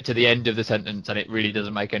then you get to the end of the sentence and it really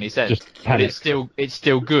doesn't make any sense. Just But panic. it's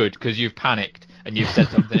still good because you've panicked and you've said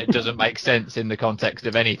something that doesn't make sense in the context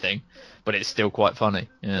of anything, but it's still quite funny.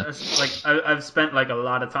 Yeah. It's like I've spent like a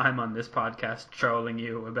lot of time on this podcast trolling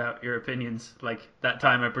you about your opinions. Like that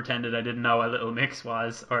time I pretended I didn't know what Little Mix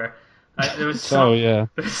was, or there was So yeah,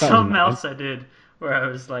 There's that was something annoying. else I did where I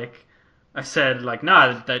was like, I said like,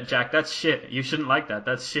 nah, that Jack, that's shit. You shouldn't like that.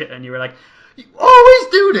 That's shit. And you were like, you always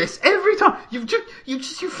do this every time. You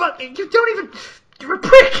fucking, you don't even. You're a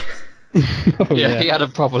prick. Oh, Yeah, he had a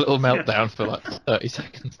proper little meltdown for like 30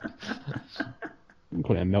 seconds. I'm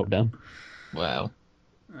calling it a meltdown. Wow.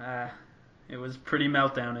 It was pretty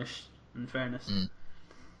meltdownish, in fairness. Mm.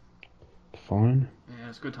 Fine. Yeah,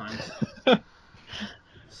 it's good times.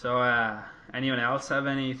 So, anyone else have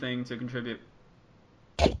anything to contribute?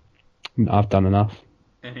 I've done enough.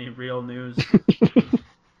 Any real news?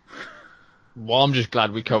 Well, I'm just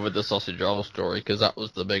glad we covered the sausage roll story because that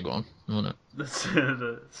was the big one, wasn't it? That's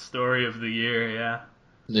the story of the year, yeah.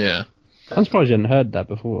 Yeah. I'm surprised you hadn't heard that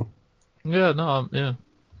before. Yeah. No. Yeah.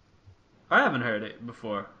 I haven't heard it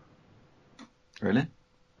before. Really?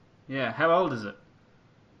 Yeah, how old is it?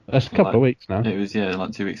 That's a couple of weeks now. It was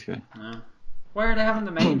like 2 weeks ago. No. Why are they having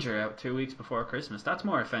the manger out 2 weeks before Christmas? That's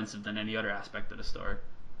more offensive than any other aspect of the story.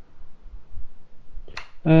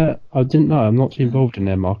 I didn't know. I'm not involved in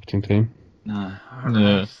their marketing team. No.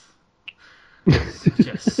 Alright. Such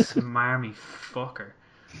a smarmy fucker.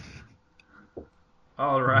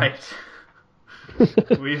 Alright.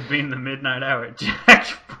 We've been the Midnight Hour. Jack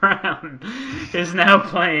Brown is now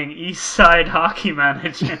playing East Side Hockey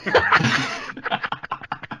Manager.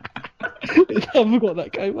 I forgot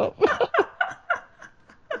that came up.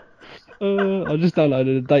 I just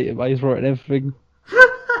downloaded a database for it and everything.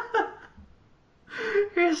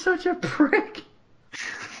 You're such a prick.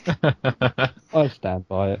 I stand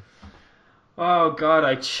by it. Oh god,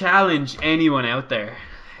 I challenge anyone out there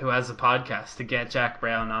who has a podcast to get Jack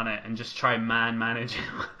Brown on it and just try manage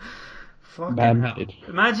him. Fucking hell. Man-manage.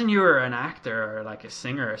 Imagine you were an actor or like a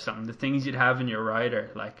singer or something. The things you'd have in your rider,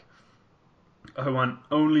 like I want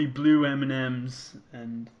only blue M&Ms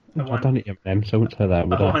and I don't eat M&Ms, so I wouldn't say that,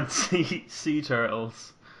 would I I? want sea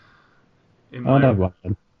turtles. In I my- don't want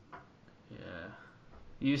them. Yeah.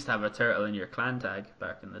 You used to have a turtle in your clan tag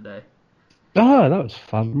back in the day. Oh, that was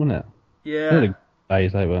fun, wasn't it? Yeah. What a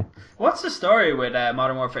days they were. What's the story with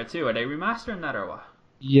Modern Warfare 2? Are they remastering that or what?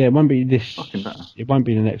 Yeah, it won't be this. Fucking better. It won't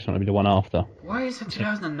be the next one. It'll be the one after. Why is it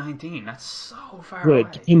 2019? That's so far Well, away.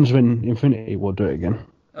 it depends when Infinity will do it again.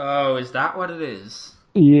 Oh, is that what it is?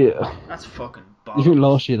 Yeah. That's fucking You think bollocks.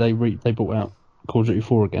 last year they brought out Call of Duty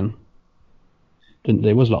 4 again? Didn't they?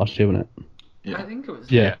 It was last year, wasn't it? Yeah. I think it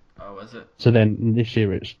was. Yeah. Oh, was it? So then this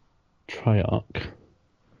year it's Treyarch.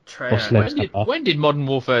 Treyarch. When did Modern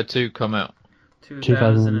Warfare 2 come out?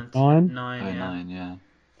 2009? 9, yeah. Yeah.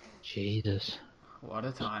 Jesus. What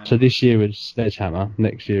a time. So this year is Sledgehammer.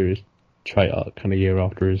 Next year is Treyarch, and a year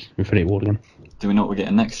after is Infinity Ward again. Do we know what we're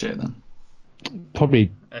getting next year then?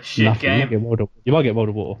 Probably A shit nothing. game. You might get World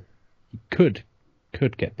of War. You could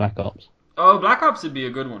get Black Ops, Oh, Black Ops would be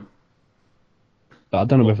a good one. but I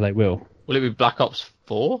don't know whether they will. Will it be Black Ops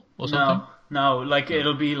 4 or something? No, like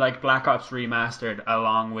it'll be like Black Ops remastered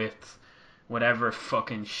along with whatever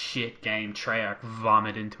fucking shit game Treyarch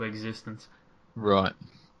vomit into existence. Right.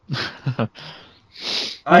 I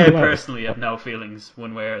Either way. personally have no feelings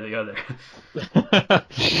one way or the other.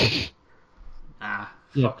 Yeah,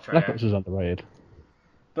 Fuck Black Treyarch. Ops is underrated.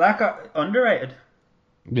 Black Ops underrated.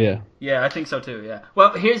 Yeah, Yeah, I think so too. Yeah.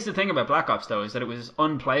 Well, here's the thing about Black Ops though, is that it was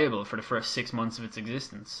unplayable for the first 6 months of its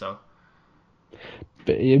existence. So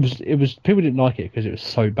but it was people didn't like it because it was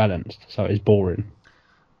so balanced, so it was boring.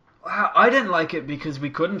 wow, I didn't like it because we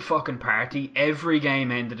couldn't fucking party. Every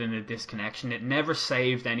game ended in a disconnection. It never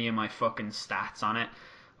saved any of my fucking stats on it.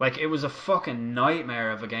 Like it was a fucking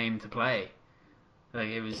nightmare of a game to play. Like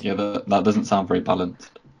it was. Yeah, that doesn't sound very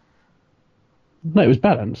balanced. No, it was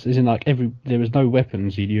balanced. As in, like there was no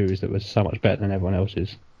weapons you'd use that was so much better than everyone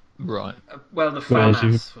else's. Right. Well, the Whereas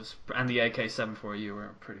FAMAS was and the AK-74U were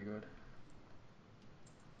pretty good.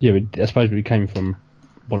 Yeah, I suppose we came from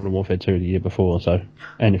Modern Warfare 2 the year before, so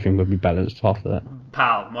anything would be balanced after that.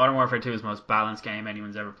 Pal, Modern Warfare 2 is the most balanced game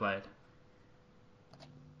anyone's ever played.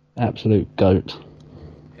 Absolute goat.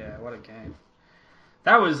 Yeah, what a game.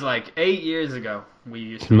 That was like 8 years ago. We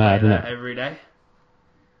used to It's mad, play isn't that it? every day.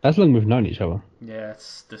 That's long we've known each other. Yeah,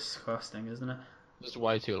 it's disgusting, isn't it? It's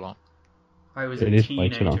way too long. I was It a is way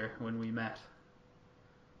too long. teenager when we met.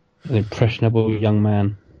 An impressionable young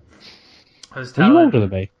man. I was Are you telling. older than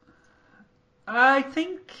me? I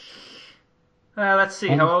think. Let's see.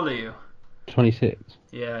 How old are you? 26.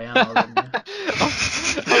 Yeah, I am older than you.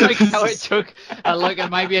 I like how it took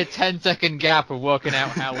maybe a 10-second gap of working out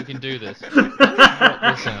how we can do this. Work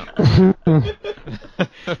this out.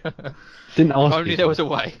 Didn't ask Only you. there was a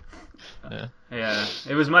way. Yeah. Yeah,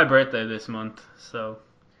 it was my birthday this month, so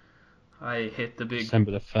I hit the big.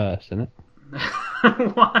 December the 1st, isn't it?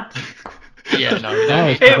 What? Yeah, no. Oh,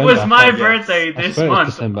 it's It was November. my Yeah. birthday I this swear it's month.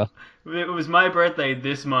 December. It was my birthday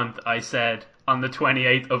this month, I said, on the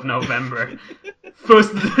 28th of November.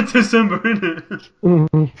 1st of December,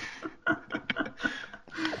 innit?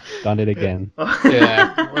 Done it again.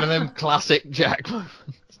 Yeah, one of them classic Jack moments.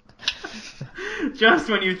 Just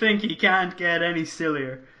when you think he can't get any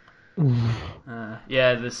sillier.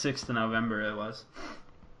 Yeah, the 6th of November it was.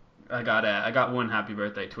 I got one happy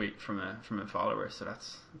birthday tweet from a follower, so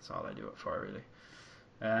that's all I do it for, really.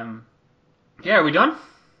 Yeah, are we done?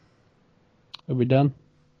 Are we done?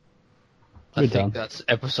 I We're think done. that's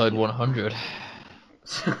episode 100.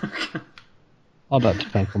 I'd like to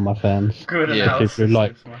thank all my fans. Good Yeah, analysis. people who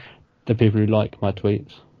like- The people who like my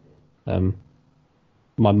tweets.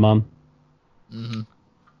 My mum. Mm-hmm.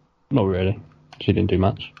 Not really. She didn't do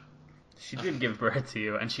much. She did give birth to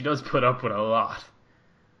you, and she does put up with a lot.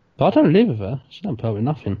 But I don't live with her. She don't put up with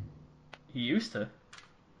nothing. He used to.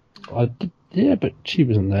 Yeah, but she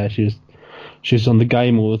wasn't there. She was on the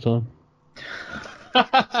game all the time.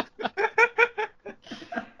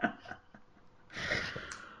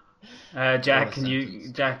 Jack,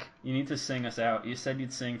 you need to sing us out. You said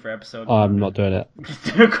you'd sing for episode. I'm not doing it.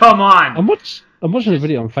 Come on. I'm watching a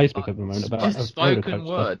video on Facebook at the moment about Just a spoken roller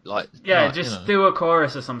word, like just do a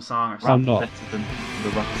chorus of some song or I'm something. not. Better than the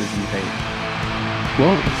rappers you hate.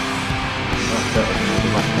 What? Not better than the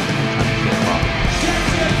rappers you can't get up.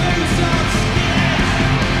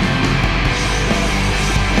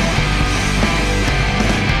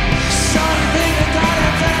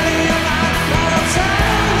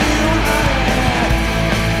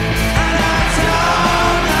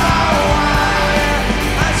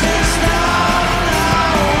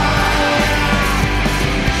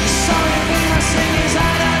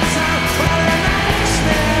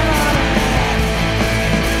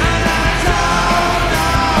 I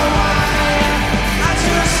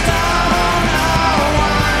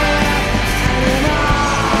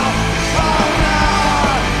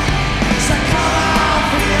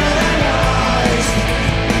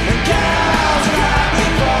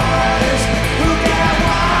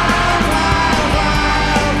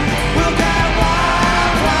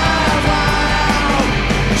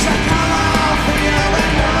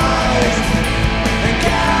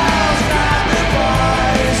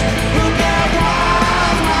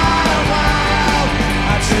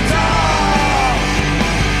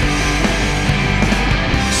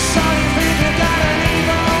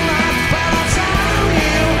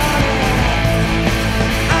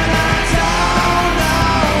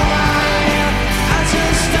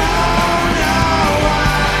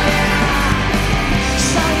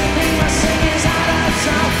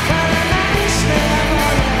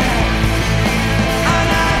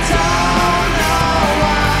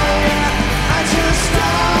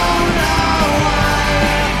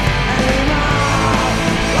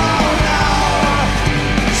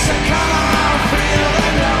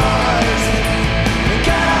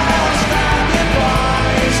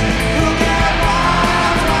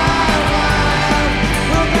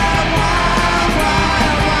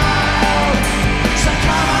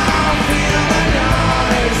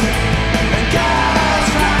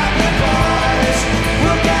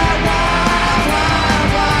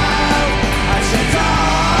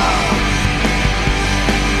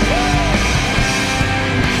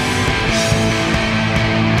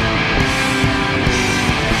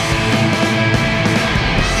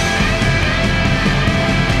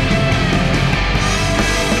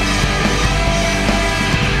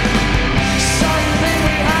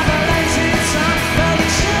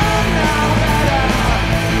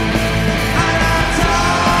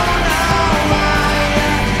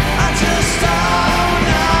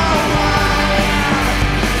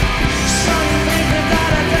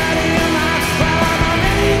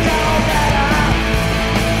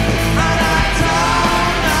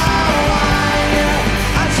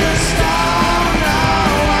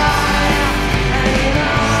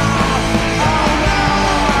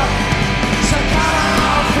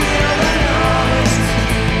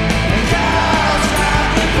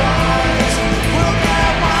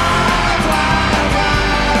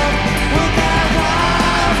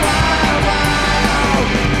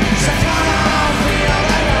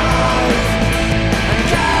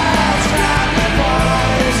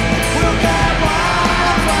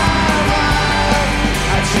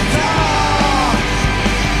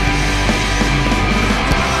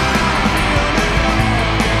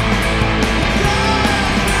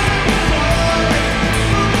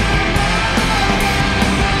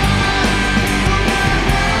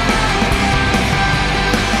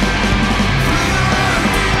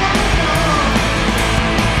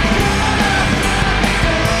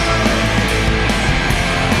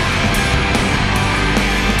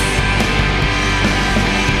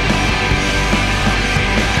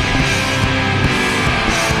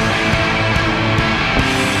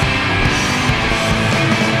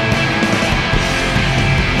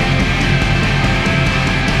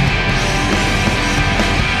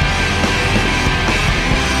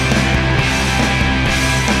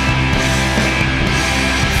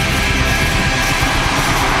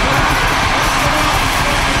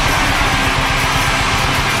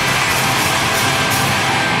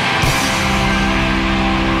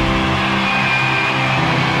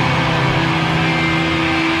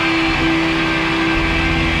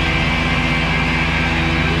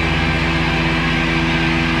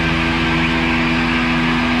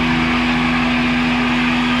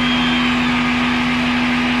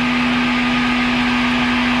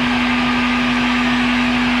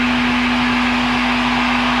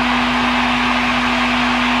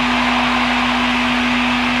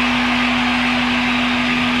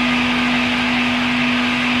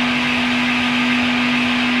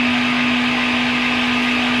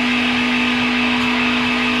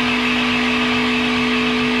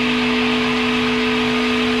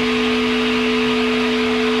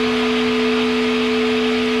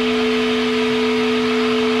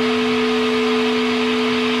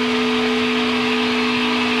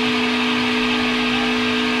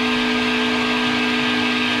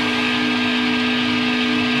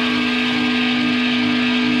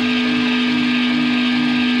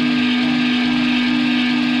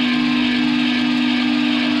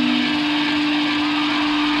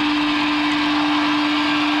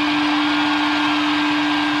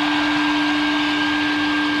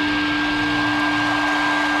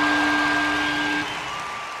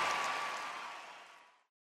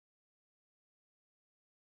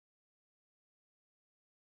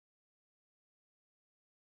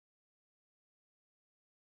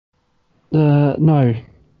No.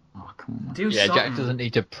 Oh, come on. Do Yeah, something. Jack doesn't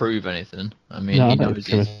need to prove anything. I mean, No, he I don't knows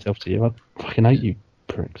compare he's... myself to you. I fucking hate you,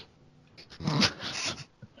 pricks.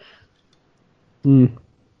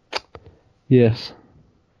 Yes.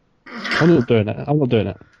 I'm not doing it. I'm not doing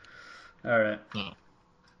it. All right. No.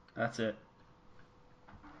 That's it.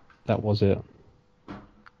 That was it.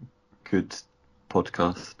 Good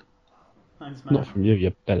podcast. Thanks, man. Not from you,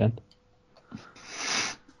 you bellend.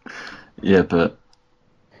 Yeah, but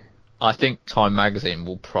I think Time Magazine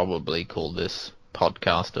will probably call this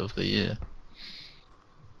podcast of the year.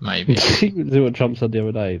 Maybe. See what Trump said the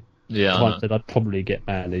other day. Yeah, I Trump know. said I'd probably get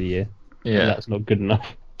man of the year. And Yeah, that's not good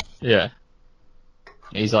enough. yeah.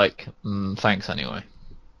 He's like, thanks anyway.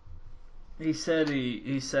 He said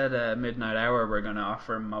Midnight Hour we're gonna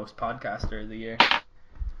offer him most podcaster of the year,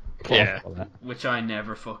 Yeah. Fuck that. which I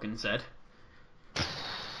never fucking said.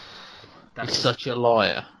 He's such a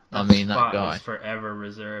liar. I mean, that spot guy. was forever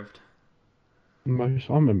reserved. I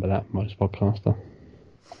remember that, most podcaster.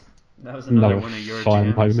 That was another Another one of your fine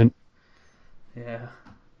gems. moment. Yeah,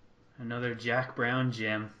 another Jack Brown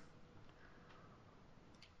gem.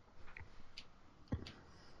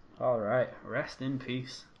 All right, rest in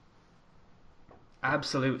peace.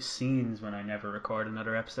 Absolute scenes when I never record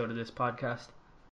another episode of this podcast.